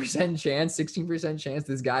 15% chance, 16% chance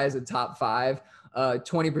this guy is a top 5,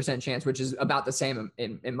 20% chance, which is about the same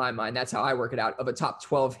in my mind. That's how I work it out, of a top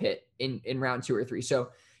 12 hit in round 2 or 3.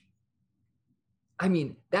 So, I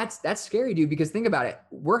mean, that's scary, dude, because think about it.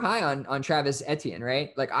 We're high on Travis Etienne,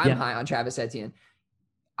 right? Like I'm high on Travis Etienne.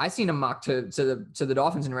 I seen him mock to the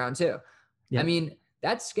Dolphins in round 2. Yeah. I mean,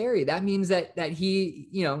 that's scary. That means that he,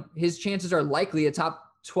 his chances are likely a top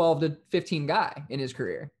 12 to 15 guy in his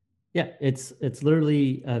career. Yeah, it's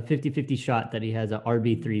literally a 50-50 shot that he has a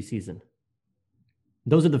RB3 season.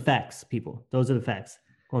 Those are the facts, people. Those are the facts.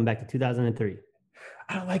 Going back to 2003.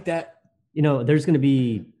 I don't like that. There's going to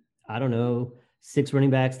be, 6 running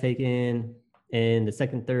backs taken in the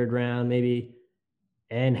 2nd, 3rd round, maybe.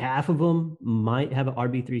 And half of them might have an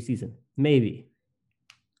RB3 season. Maybe.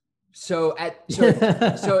 So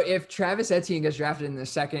if Travis Etienne gets drafted in the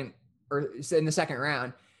 2nd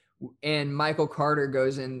round, and Michael Carter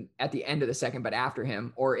goes in at the end of the 2nd, but after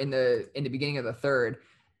him, or in the beginning of the 3rd,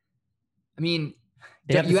 I mean,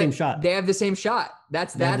 they have the same shot. They have the same shot.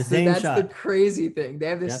 That's the crazy thing. They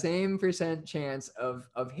have the same percent chance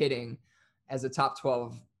of hitting as a top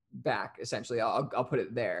 12 back. Essentially, I'll put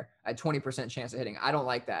it there at 20% chance of hitting. I don't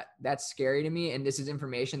like that. That's scary to me. And this is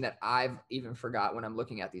information that I've even forgot when I'm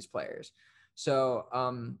looking at these players. So,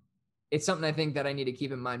 it's something I think that I need to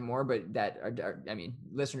keep in mind more, but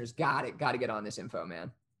listeners got to get on this info,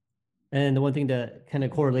 man. And the one thing that kind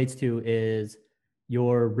of correlates to is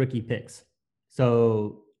your rookie picks.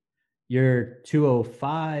 So your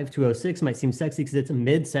 205, 206 might seem sexy because it's a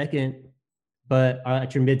mid-second, but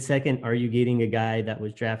at your mid-second, are you getting a guy that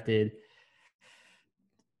was drafted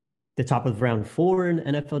the top of round 4 in the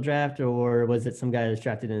NFL draft, or was it some guy that's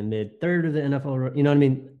drafted in the mid-3rd of the NFL? You know what I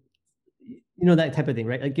mean? That type of thing,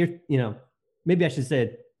 right? Like maybe I should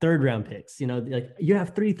say 3rd round picks, like you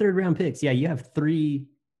have 3 3rd round picks. Yeah. You have 3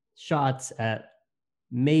 shots at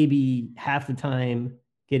maybe half the time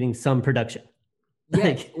getting some production.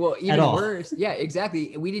 Yeah. Well, even worse. Yeah,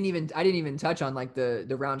 exactly. I didn't even touch on like the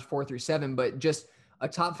rounds 4 through 7, but just a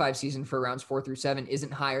top 5 season for rounds 4 through 7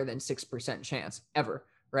 isn't higher than 6% chance ever.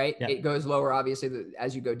 Right. Yeah. It goes lower, obviously,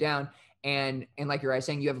 as you go down. And like you're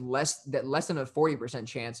saying, you have less than a 40%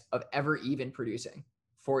 chance of ever even producing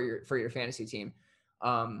for your fantasy team.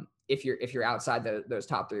 If you're outside those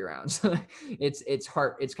top 3 rounds. It's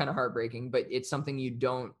kind of heartbreaking, but it's something you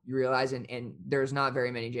don't realize. And there's not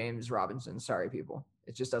very many James Robinsons. Sorry, people.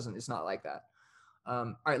 It just doesn't. It's not like that.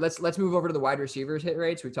 All right, let's move over to the wide receivers hit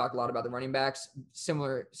rates. We talked a lot about the running backs.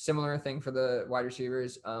 Similar thing for the wide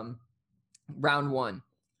receivers. Round 1,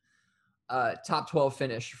 top 12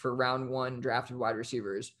 finish for round 1 drafted wide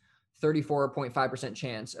receivers. 34.5%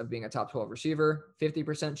 chance of being a top 12 receiver,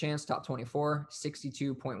 50% chance top 24,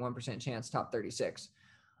 62.1% chance top 36.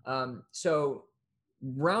 So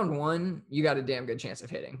round 1, you got a damn good chance of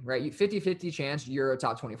hitting, right? 50-50 chance you're a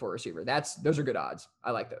top 24 receiver. Those are good odds. I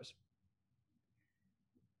like those.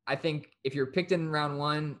 I think if you're picked in round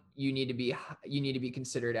 1, you need to be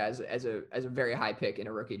considered as a very high pick in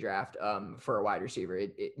a rookie draft for a wide receiver.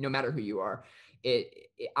 No matter who you are,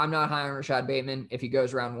 I'm not high on Rashad Bateman. If he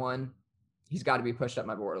goes round 1, he's got to be pushed up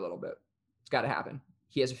my board a little bit. It's got to happen.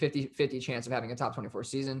 He has a 50-50 chance of having a top 24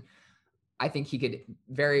 season. I think he could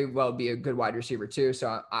very well be a good wide receiver too.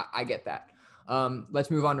 So I get that. Let's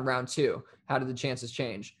move on to round 2. How did the chances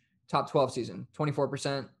change? Top 12 season,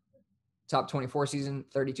 24%. Top 24 season,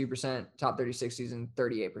 32%. Top 36 season,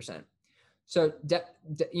 38%. So,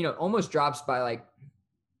 almost drops by like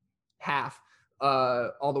half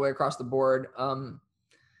all the way across the board. I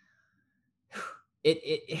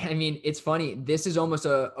mean, it's funny. This is almost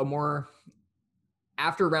a more,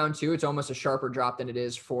 after round 2, it's almost a sharper drop than it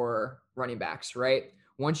is for running backs, right?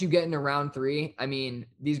 Once you get into round 3, I mean,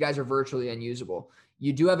 these guys are virtually unusable.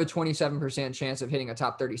 You do have a 27% chance of hitting a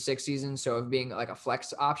top 36 season, so of being like a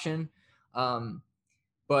flex option.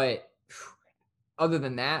 But other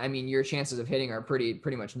than that, I mean, your chances of hitting are pretty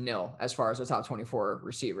much nil as far as a top 24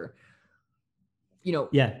 receiver.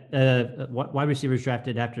 Wide receivers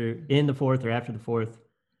drafted in the 4th or after the 4th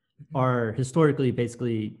are historically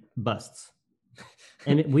basically busts.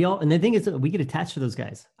 And the thing is that we get attached to those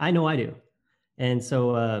guys. I know I do. And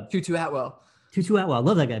so Tutu Atwell. I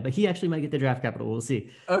love that guy, but he actually might get the draft capital. We'll see.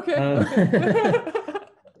 Okay.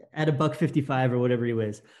 At $155 or whatever he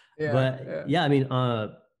weighs. I mean,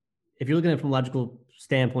 if you're looking at it from a logical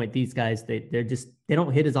standpoint, these guys, they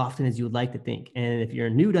don't hit as often as you would like to think. And if you're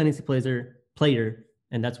a new dynasty player,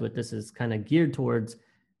 and that's what this is kind of geared towards,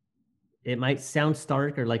 it might sound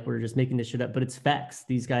stark or like we're just making this shit up, but it's facts.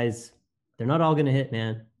 These guys, they're not all going to hit,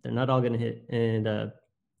 man. They're not all going to hit. And in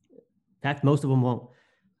fact, most of them won't.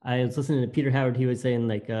 I was listening to Peter Howard. He was saying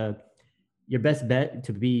like, your best bet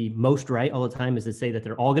to be most right all the time is to say that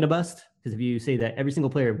they're all going to bust. Because if you say that every single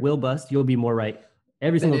player will bust, you'll be more right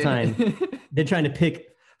every single time. They're trying to pick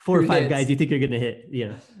 4 or 5 guys you think you're going to hit.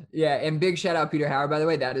 Yeah, and big shout out Peter Howard, by the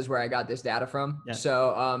way. That is where I got this data from. Yeah.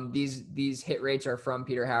 So these hit rates are from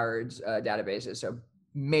Peter Howard's databases. So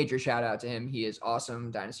major shout out to him. He is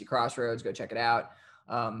awesome. Dynasty Crossroads, go check it out.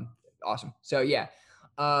 Awesome. So yeah,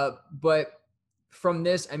 but from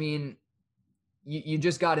this, I mean, you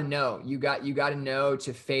just got to know. You got to know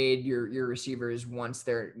to fade your receivers once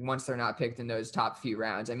they're not picked in those top few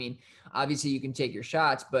rounds. I mean, obviously you can take your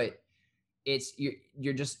shots, but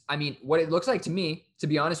you're just, I mean, what it looks like to me, to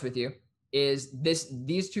be honest with you, is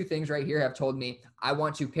these 2 things right here have told me I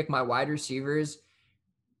want to pick my wide receivers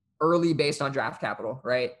early based on draft capital,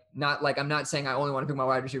 right? Not like, I'm not saying I only want to pick my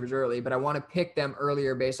wide receivers early, but I want to pick them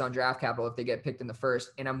earlier based on draft capital if they get picked in the 1st.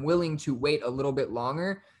 And I'm willing to wait a little bit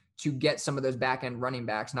longer to get some of those back end running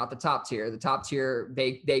backs, not the top tier. The top tier,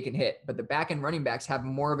 they can hit, but the back end running backs have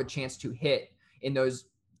more of a chance to hit in those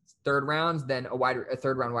 3rd rounds than a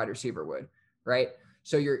 3rd round wide receiver would, right?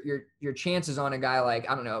 So your chances on a guy like,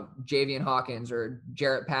 I don't know, Javian Hawkins or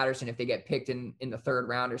Jarrett Patterson, if they get picked in the 3rd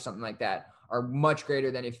round or something like that, are much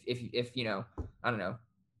greater than if I don't know,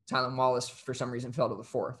 Tylan Wallace for some reason fell to the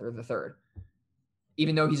 4th or the 3rd.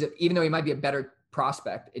 Even though he might be a better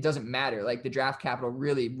prospect, it doesn't matter. Like the draft capital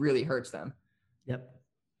really, really hurts them. Yep.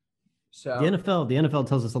 So the NFL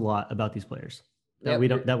tells us a lot about these players that we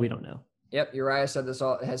don't know. Yep, Uriah has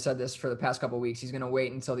said this for the past couple of weeks. He's going to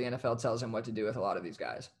wait until the NFL tells him what to do with a lot of these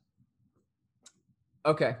guys.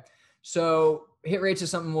 Okay, so hit rates is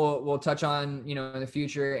something we'll touch on, in the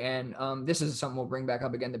future, and this is something we'll bring back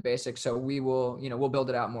up again, the basics. So we will, we'll build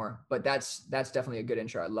it out more. But that's definitely a good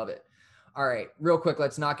intro. I love it. All right, real quick,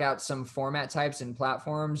 let's knock out some format types and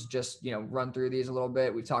platforms. Just run through these a little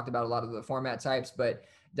bit. We've talked about a lot of the format types, but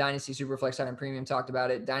Dynasty, Superflex, and Premium talked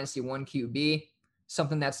about it. Dynasty 1QB.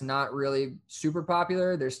 Something that's not really super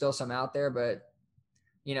popular. There's still some out there, but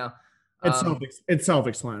it's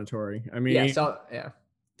self-explanatory. I mean, yeah,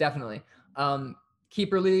 definitely.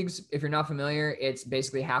 Keeper leagues, if you're not familiar, it's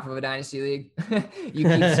basically half of a dynasty league.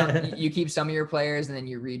 you keep some of your players and then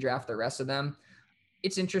you redraft the rest of them.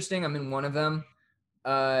 It's interesting. I'm in one of them.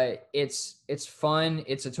 It's fun.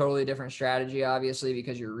 It's a totally different strategy, obviously,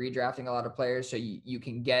 because you're redrafting a lot of players. So you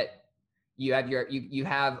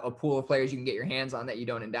have a pool of players you can get your hands on that you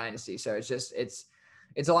don't in Dynasty. So it's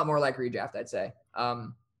a lot more like redraft, I'd say.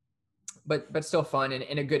 But still fun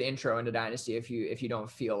and a good intro into Dynasty if you don't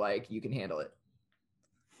feel like you can handle it.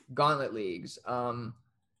 Gauntlet leagues.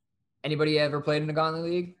 Anybody ever played in a Gauntlet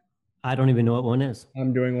league? I don't even know what one is.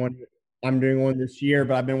 I'm doing one this year,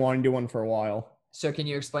 but I've been wanting to do one for a while. So can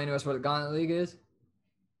you explain to us what a Gauntlet league is?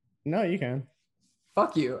 No, you can.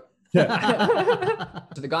 Fuck you. So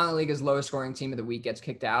the Gauntlet League is lowest scoring team of the week gets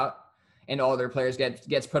kicked out, and all their players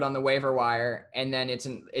gets put on the waiver wire, and then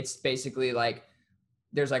it's basically like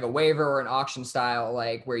there's like a waiver or an auction style,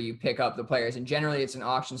 like where you pick up the players, and generally it's an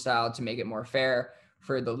auction style to make it more fair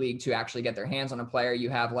for the league to actually get their hands on a player. You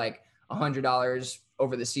have like $100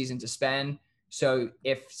 over the season to spend. So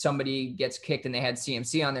if somebody gets kicked and they had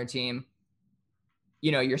CMC on their team,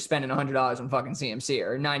 you know, you're spending $100 on fucking CMC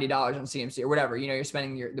or $90 on CMC or whatever, you know, you're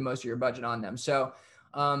spending the most of your budget on them. So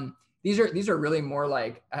these are really more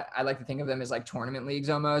like, I like to think of them as like tournament leagues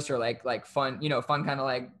almost, or like fun, you know, fun kind of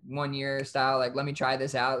like 1 year style, like, let me try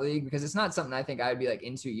this out league, because it's not something I think I would be like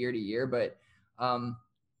into year to year, but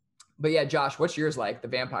yeah, Josh, what's yours like, the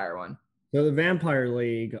vampire one? So the Vampire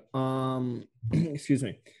League, excuse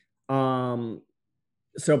me.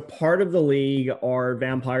 So part of the league are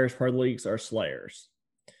vampires, part of the leagues are slayers.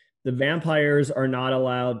 The vampires are not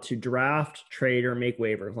allowed to draft, trade, or make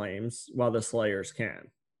waiver claims, while the slayers can.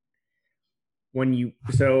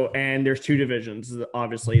 And there's two divisions.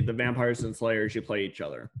 Obviously, the vampires and slayers, you play each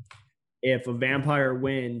other. If a vampire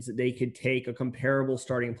wins, they could take a comparable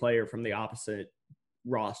starting player from the opposite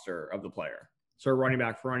roster of the player. So running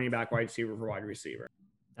back for running back, wide receiver for wide receiver.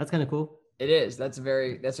 That's kind of cool. It is. That's a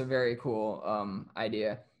very cool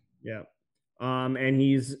idea. Yeah.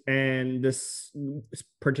 And this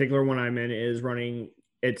particular one I'm in is running.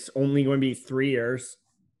 It's only going to be 3 years.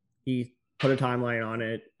 He put a timeline on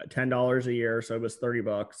it, $10 a year. So it was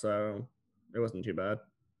 $30. So it wasn't too bad.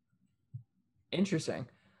 Interesting.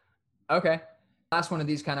 Okay. Last one of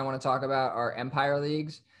these kind of want to talk about are Empire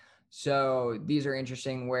leagues. So these are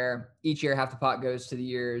interesting, where each year half the pot goes to the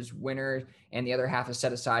year's winner and the other half is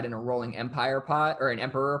set aside in a rolling empire pot, or an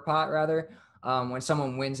emperor pot rather. When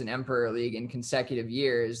someone wins an emperor league in consecutive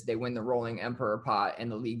years, they win the rolling emperor pot and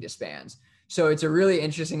the league disbands. So it's a really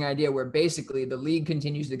interesting idea where basically the league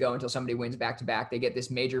continues to go until somebody wins back to back. They get this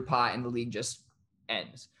major pot and the league just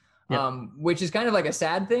ends. Yep. Which is kind of like a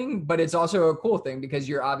sad thing, but it's also a cool thing, because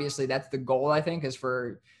you're obviously, that's the goal, I think, is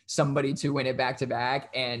for somebody to win it back to back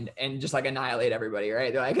and just like annihilate everybody,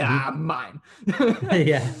 right? They're like, mine.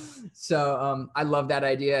 Yeah. So I love that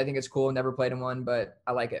idea. I think it's cool. Never played in one, but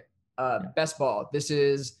I like it. Best ball. This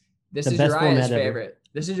is Uriah's favorite.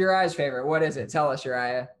 This is Uriah's favorite. What is it? Tell us,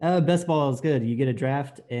 Uriah. Best ball is good. You get a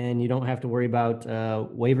draft and you don't have to worry about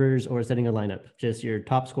waivers or setting a lineup. Just your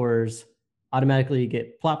top scorers automatically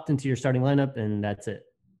get plopped into your starting lineup, and that's it.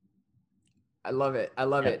 I love it. I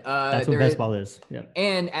love it. That's what best ball is. Yeah.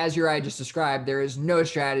 And as Uriah just described, there is no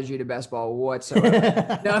strategy to best ball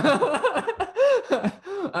whatsoever. No.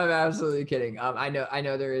 I'm absolutely kidding. I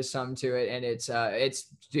know there is some to it, and it's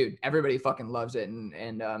dude, everybody fucking loves it,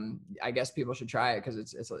 and I guess people should try it, because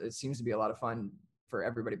it seems to be a lot of fun for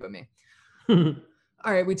everybody but me.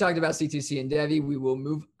 All right, we talked about C2C and Devi. We will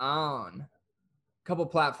move on. Couple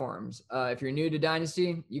platforms. If you're new to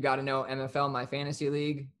Dynasty, you got to know MFL, My Fantasy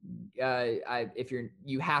League.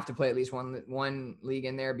 You have to play at least one league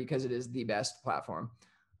in there, because it is the best platform.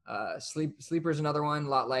 Sleeper is another one, a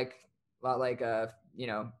lot like you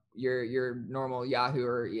know, your normal Yahoo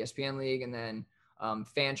or ESPN league. And then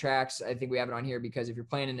Fantrax, I think we have it on here because if you're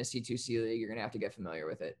playing in a C2C league, you're gonna have to get familiar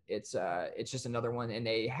with it. It's just another one, and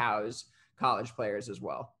they house college players as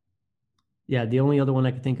well. Yeah, the only other one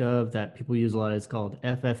I could think of that people use a lot is called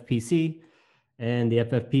FFPC. And the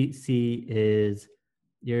FFPC is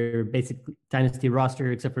your basic Dynasty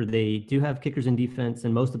roster, except for they do have kickers and defense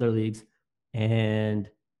in most of their leagues. And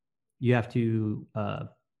you have to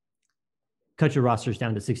cut your rosters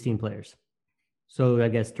down to 16 players. So I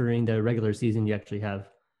guess during the regular season, you actually have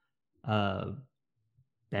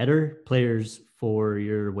better players for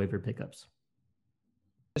your waiver pickups.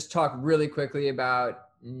 Just talk really quickly about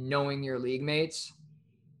knowing your league mates.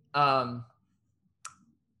 Something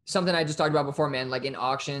I just talked about before, man, like in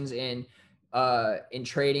auctions, in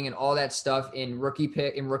trading and all that stuff, in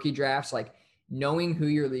rookie drafts, like knowing who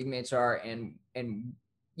your league mates are. And,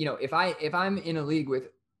 you know, if I'm in a league with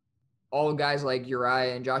all guys like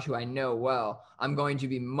Uriah and Josh, who I know well, I'm going to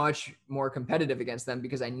be much more competitive against them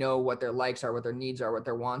because I know what their likes are, what their needs are, what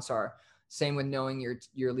their wants are. Same with knowing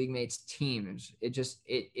your league mates' teams.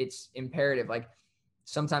 It's imperative. Like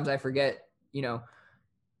sometimes I forget, you know,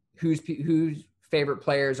 whose favorite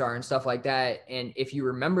players are and stuff like that. And if you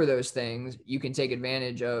remember those things, you can take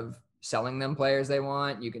advantage of selling them players they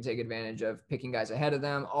want. You can take advantage of picking guys ahead of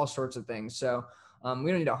them, all sorts of things. So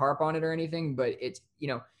we don't need to harp on it or anything, but it's, you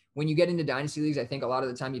know, when you get into dynasty leagues, I think a lot of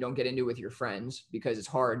the time you don't get into it with your friends because it's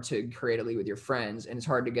hard to create a league with your friends and it's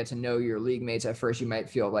hard to get to know your league mates. At first you might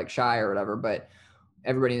feel like shy or whatever, but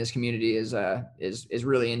everybody in this community is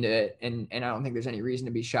really into it. And I don't think there's any reason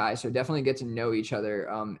to be shy. So definitely get to know each other,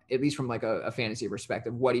 at least from like a fantasy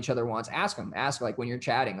perspective, what each other wants. Ask like when you're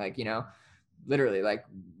chatting, like, you know, literally like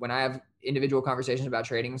when I have individual conversations about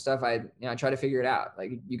trading and stuff, I try to figure it out.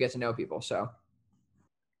 Like you get to know people. So.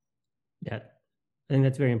 Yeah. I think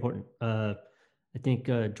that's very important. I think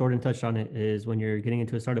Jordan touched on it is when you're getting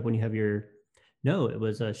into a startup, when you have it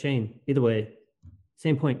was Shane. Either way,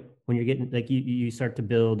 same point. When you're getting like you start to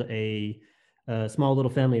build a small little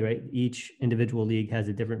family, right? Each individual league has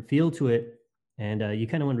a different feel to it. And you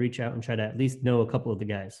kind of want to reach out and try to at least know a couple of the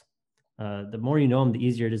guys. The more you know them, the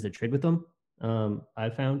easier it is to trade with them.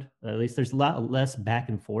 I've found at least there's a lot less back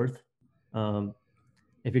and forth.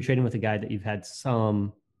 If you're trading with a guy that you've had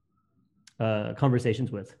some conversations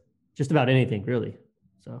with, just about anything really.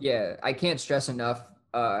 So yeah, I can't stress enough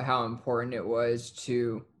how important it was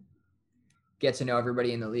to get to know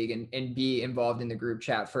everybody in the league and be involved in the group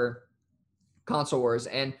chat for Console Wars.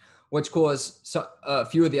 And what's cool is a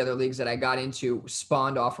few of the other leagues that I got into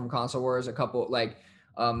spawned off from Console Wars. A couple, like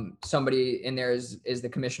somebody in there is the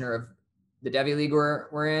commissioner of the Devi League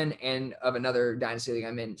we're in and of another Dynasty League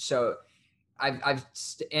I'm in. So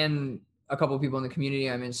and a couple of people in the community,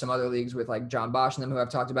 I'm in some other leagues with like John Bosch and them who I've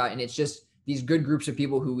talked about. And it's just these good groups of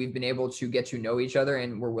people who we've been able to get to know each other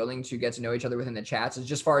and we're willing to get to know each other within the chats. It's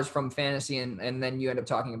just far as from fantasy and then you end up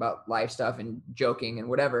talking about life stuff and joking and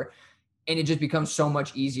whatever. And it just becomes so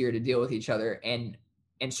much easier to deal with each other and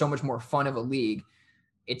so much more fun of a league.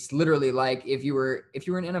 It's literally like if you were an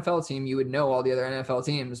NFL team, you would know all the other NFL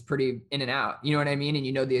teams pretty in and out. You know what I mean? And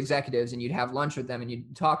you know the executives and you'd have lunch with them and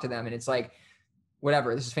you'd talk to them. And it's like,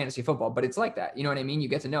 whatever, this is fantasy football, but it's like that. You know what I mean? You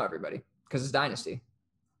get to know everybody because it's Dynasty.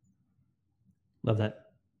 Love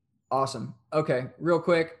that. Awesome. Okay, real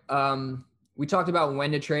quick. We talked about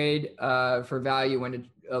when to trade for value,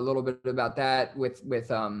 a little bit about that with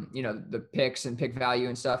you know, the picks and pick value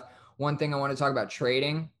and stuff. One thing I want to talk about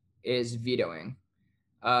trading is vetoing.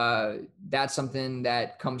 That's something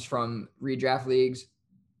that comes from redraft leagues.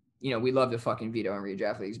 You know, we love to fucking veto in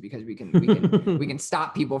redraft leagues because we can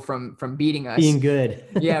stop people from beating us. Being good.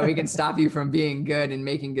 Yeah, we can stop you from being good and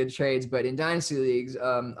making good trades. But in dynasty leagues,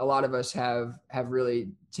 a lot of us have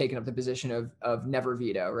really taken up the position of never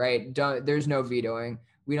veto, right? There's no vetoing.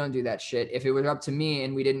 We don't do that shit. If it was up to me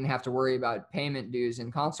and we didn't have to worry about payment dues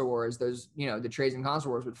in Console Wars, those, you know, the trades in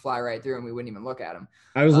Console Wars would fly right through and we wouldn't even look at them.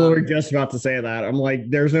 I was literally just about to say that. I'm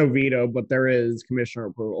like, there's no veto, but there is commissioner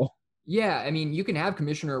approval. Yeah, I mean, you can have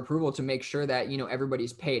commissioner approval to make sure that, you know,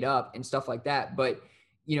 everybody's paid up and stuff like that. But,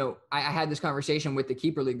 you know, I had this conversation with the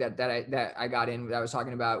keeper league that I got in, that I was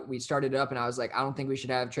talking about. We started it up and I was like, I don't think we should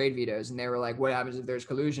have trade vetoes. And they were like, what happens if there's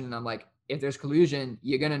collusion? And I'm like, if there's collusion,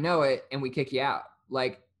 you're going to know it and we kick you out.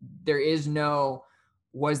 Like, there is no,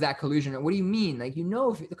 was that collusion? What do you mean? Like, you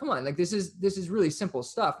know, come on, like this is really simple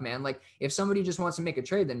stuff, man. Like if somebody just wants to make a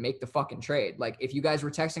trade, then make the fucking trade. Like if you guys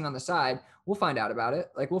were texting on the side, we'll find out about it.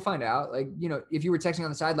 Like we'll find out, like, you know, if you were texting on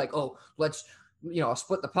the side, like, oh, let's, you know, I'll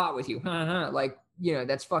split the pot with you. Like, you know,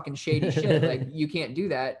 that's fucking shady shit. Like you can't do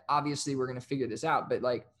that. Obviously we're going to figure this out, but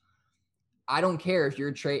like, I don't care if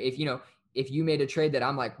you're if you made a trade that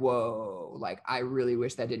I'm like, whoa, like, I really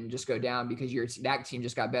wish that didn't just go down because that team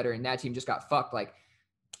just got better and that team just got fucked. Like,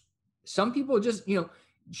 some people just, you know,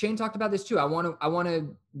 Shane talked about this too. I want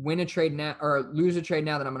to win a trade now or lose a trade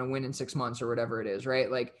now that I'm going to win in 6 months or whatever it is. Right.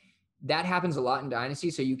 Like that happens a lot in Dynasty.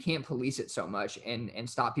 So you can't police it so much and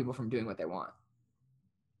stop people from doing what they want.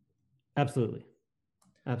 Absolutely.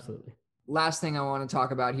 Absolutely. Last thing I want to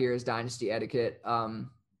talk about here is Dynasty etiquette. I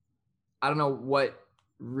don't know what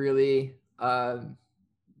really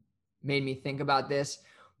made me think about this,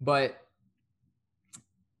 but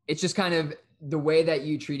it's just kind of the way that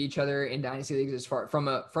you treat each other in dynasty leagues is from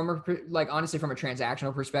a like, honestly, from a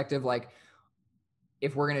transactional perspective. Like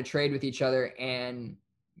if we're going to trade with each other and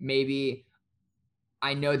maybe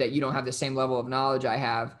I know that you don't have the same level of knowledge I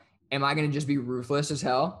have, am I going to just be ruthless as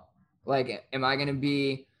hell? Like, am I going to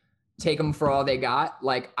be take them for all they got?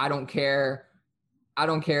 Like, I don't care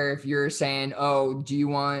if you're saying, oh, do you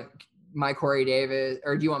want my Corey Davis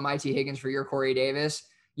or do you want my T Higgins for your Corey Davis?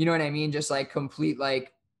 You know what I mean? Just like complete,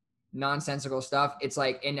 like, nonsensical stuff, it's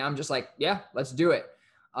like, and I'm just like, yeah, let's do it.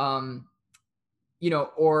 Or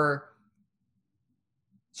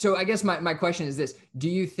so I guess my question is this: do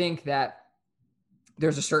you think that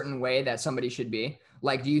there's a certain way that somebody should be?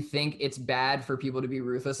 Like, do you think it's bad for people to be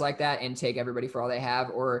ruthless like that and take everybody for all they have,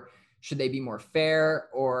 or should they be more fair?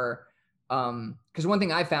 Or because one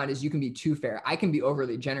thing I found is you can be too fair. I can be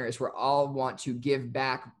overly generous where I'll want to give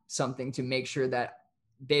back something to make sure that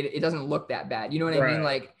it doesn't look that bad. You know what I mean?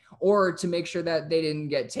 Like, or to make sure that they didn't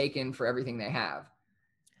get taken for everything they have.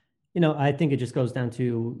 I think it just goes down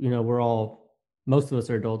to, most of us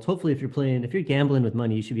are adults. Hopefully, if you're gambling with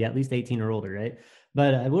money, you should be at least 18 or older, right?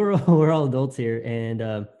 But we're all adults here,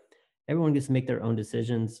 and everyone gets to make their own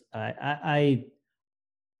decisions. To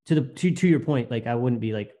your point, like I wouldn't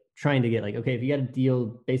be like trying to get like, okay, if you got a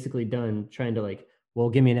deal basically done, trying to like, well,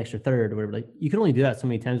 give me an extra third or whatever. Like you can only do that so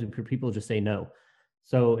many times before people just say no.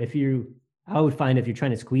 So I would find if you're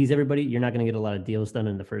trying to squeeze everybody, you're not going to get a lot of deals done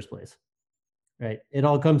in the first place, right? It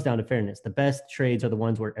all comes down to fairness. The best trades are the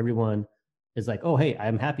ones where everyone is like, oh, hey,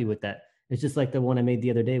 I'm happy with that. It's just like the one I made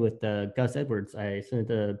the other day with Gus Edwards. I sent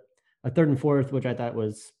a third and fourth, which I thought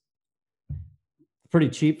was pretty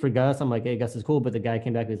cheap for Gus. I'm like, hey, Gus is cool. But the guy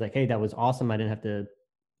came back and was like, hey, that was awesome. I didn't have to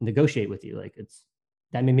negotiate with you. Like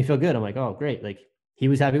that made me feel good. I'm like, oh, great. Like he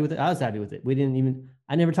was happy with it. I was happy with it.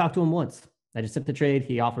 I never talked to him once. I just sent the trade.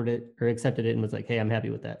 He offered it or accepted it and was like, hey, I'm happy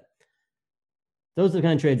with that. Those are the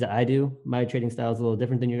kind of trades that I do. My trading style is a little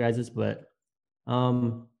different than your guys's, but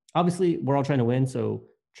obviously we're all trying to win. So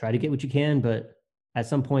try to get what you can. But at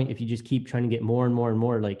some point, if you just keep trying to get more and more and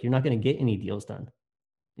more, like you're not going to get any deals done.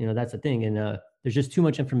 That's the thing. And there's just too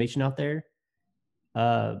much information out there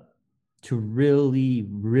to really,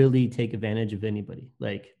 really take advantage of anybody.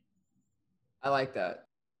 Like, I like that.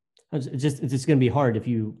 It's just going to be hard if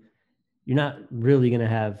you're not really going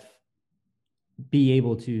to be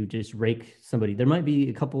able to just rake somebody. There might be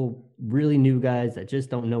a couple really new guys that just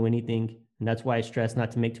don't know anything. And that's why I stress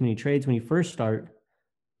not to make too many trades when you first start.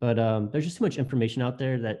 But there's just too much information out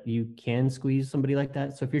there that you can squeeze somebody like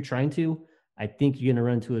that. So if you're trying to, I think you're going to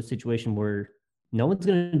run into a situation where no one's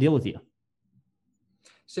going to deal with you.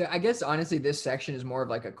 So I guess honestly, this section is more of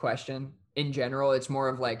like a question in general. It's more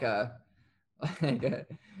of like a Buddha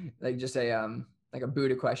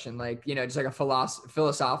question, like, just like a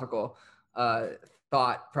philosophical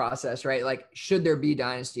thought process, right? Like, should there be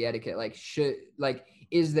dynasty etiquette? Like,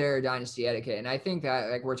 is there dynasty etiquette? And I think that,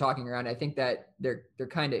 like, we're talking around, I think that there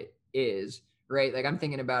kind of is, right? Like, I'm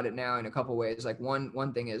thinking about it now in a couple ways. Like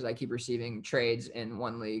one thing is I keep receiving trades in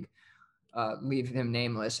one league, leave him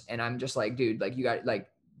nameless. And I'm just like, dude, like you got, like,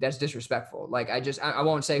 that's disrespectful. Like, I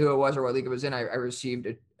won't say who it was or what league it was in. I received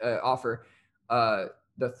an offer,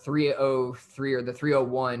 the 303 or the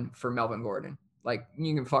 301 for Melvin Gordon. Like,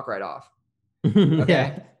 you can fuck right off. Okay.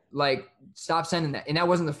 Yeah. Like, stop sending that. And that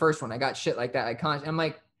wasn't the first one. I got shit like that. I'm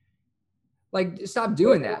like, stop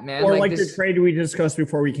doing that, man. Or like the trade we discussed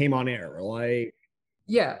before we came on air. Like,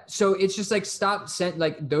 yeah. So it's just like,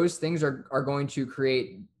 like those things are going to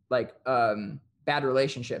create like bad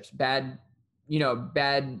relationships, bad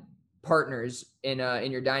partners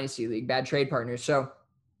in your dynasty league, bad trade partners. So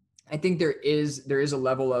I think there is a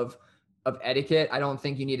level of etiquette. I don't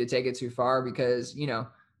think you need to take it too far because,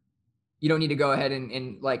 you don't need to go ahead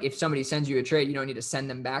and like, if somebody sends you a trade, you don't need to send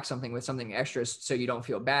them back something with something extra so you don't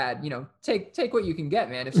feel bad. Take what you can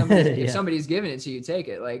get, man. If somebody's giving it to you, take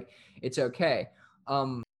it. Like, it's okay.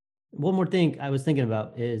 One more thing I was thinking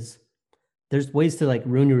about is there's ways to like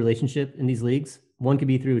ruin your relationship in these leagues. One could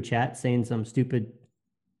be through a chat saying some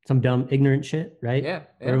dumb, ignorant shit, right? Yeah.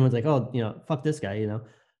 Everyone's like, oh, fuck this guy,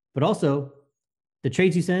 But also, the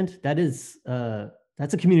trades you send, that's a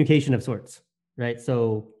communication of sorts, right?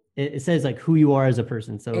 So it says like who you are as a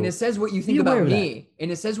person. So and it says what you think about me.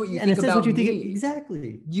 And it says what you think about me.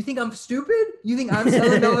 Exactly. You think I'm stupid? You think I'm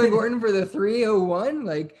selling Melvin Gordon for the 301?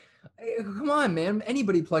 Like, come on, man.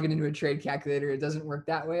 Anybody plug it into a trade calculator, it doesn't work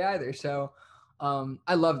that way either. So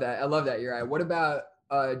I love that. Uri. What about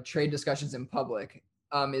trade discussions in public?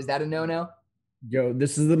 Is that a no-no? Yo,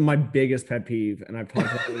 this is my biggest pet peeve, and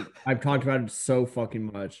I've talked about it so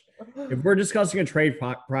fucking much. If we're discussing a trade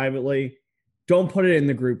privately, don't put it in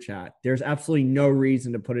the group chat. There's absolutely no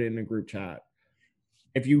reason to put it in a group chat.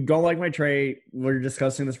 If you don't like my trade, we're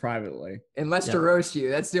discussing this privately. Unless to roast you.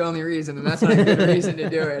 That's the only reason, and that's not a good reason to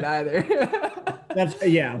do it either.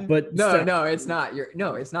 But no, it's not.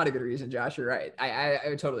 It's not a good reason, Josh. You're right.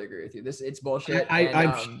 I totally agree with you. It's bullshit.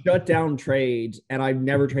 I've shut down trades, and I've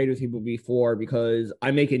never traded with people before because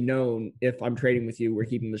I make it known if I'm trading with you, we're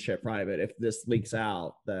keeping the shit private. If this leaks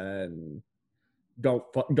out, then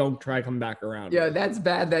don't try coming back around. Yeah, that's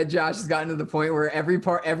bad that Josh has gotten to the point where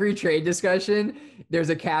every trade discussion, there's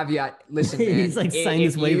a caveat. Listen, man, He's like, sign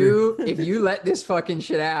this waiver. if you let this fucking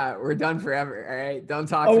shit out, we're done forever. All right, don't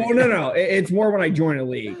talk. Oh, to me. no. It's more when I join a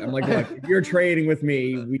league. I'm like, look, if you're trading with me,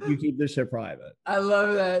 you keep this shit private. I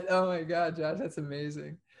love that. Oh my god, Josh, that's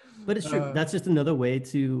amazing. But it's true. That's just another way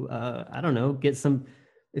to, I don't know, get some.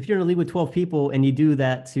 If you're in a league with 12 people and you do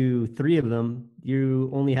that to 3 of them, you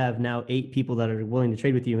only have now 8 people that are willing to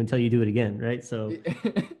trade with you until you do it again, right? So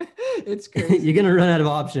it's crazy. You're going to run out of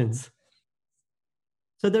options.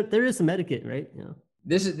 So there is some etiquette, right? Yeah.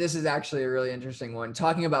 This is actually a really interesting one.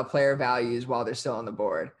 Talking about player values while they're still on the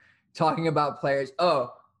board. Talking about players.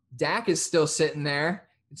 Oh, Dak is still sitting there.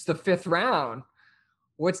 It's the 5th round.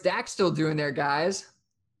 What's Dak still doing there, guys?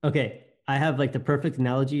 Okay. I have like the perfect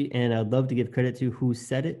analogy, and I'd love to give credit to who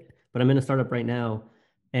said it, but I'm in a startup right now.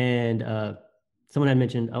 And someone had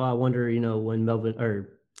mentioned, oh, I wonder, when Melvin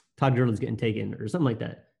or Todd Gurley's getting taken or something like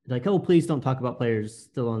that. Like, oh, please don't talk about players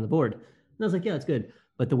still on the board. And I was like, yeah, it's good.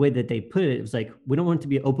 But the way that they put it, it was like, we don't want it to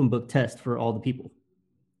be an open book test for all the people.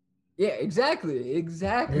 Yeah, exactly.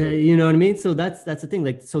 You know what I mean? So that's the thing.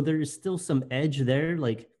 Like, so there's still some edge there.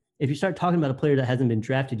 Like, if you start talking about a player that hasn't been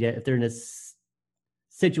drafted yet, if they're in a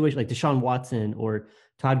situation like Deshaun Watson or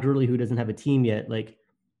Todd Gurley, who doesn't have a team yet, like,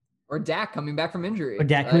 or Dak coming back from injury.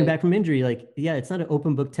 Like, yeah, it's not an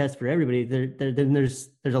open book test for everybody. Then there's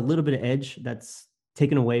a little bit of edge that's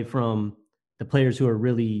taken away from the players who are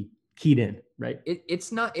really keyed in, right?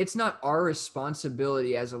 It's not our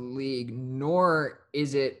responsibility as a league, nor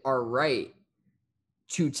is it our right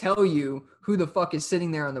to tell you who the fuck is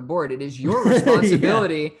sitting there on the board. It is your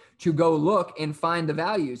responsibility to go look and find the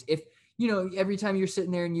values. If every time you're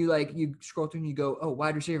sitting there and you scroll through and you go, oh,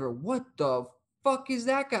 wide receiver, what the fuck is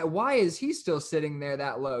that guy? Why is he still sitting there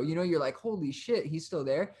that low? You're like, holy shit, he's still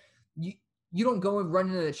there. You don't go and run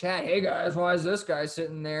into the chat. Hey guys, why is this guy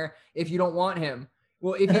sitting there if you don't want him?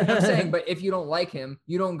 Well, I'm saying, but if you don't like him,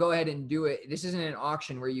 you don't go ahead and do it. This isn't an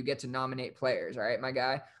auction where you get to nominate players. All right, my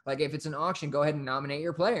guy. Like, if it's an auction, go ahead and nominate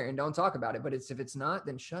your player and don't talk about it. But if it's not,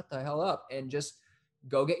 then shut the hell up and just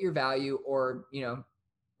go get your value, or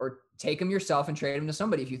take him yourself and trade him to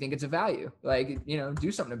somebody if you think it's a value. Like,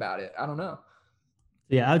 do something about it. I don't know.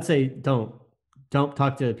 Yeah, I would say don't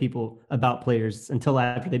talk to people about players until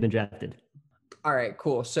after they've been drafted. All right,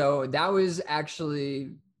 cool. So that was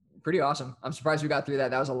actually pretty awesome. I'm surprised we got through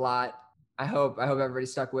that. That was a lot. I hope everybody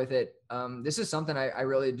stuck with it. This is something I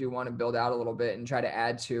really do want to build out a little bit and try to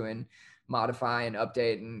add to and modify and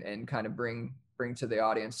update and kind of bring to the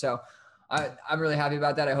audience. So I'm really happy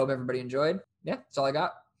about that. I hope everybody enjoyed. Yeah, that's all I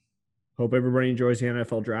got. Hope everybody enjoys the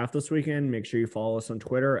NFL draft this weekend. Make sure you follow us on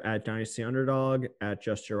Twitter at Dynasty Underdog, at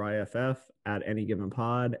JustYourIFF, at Any Given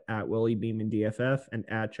Pod, at Willie Beeman DFF, and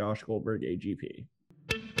at Josh Goldberg AGP.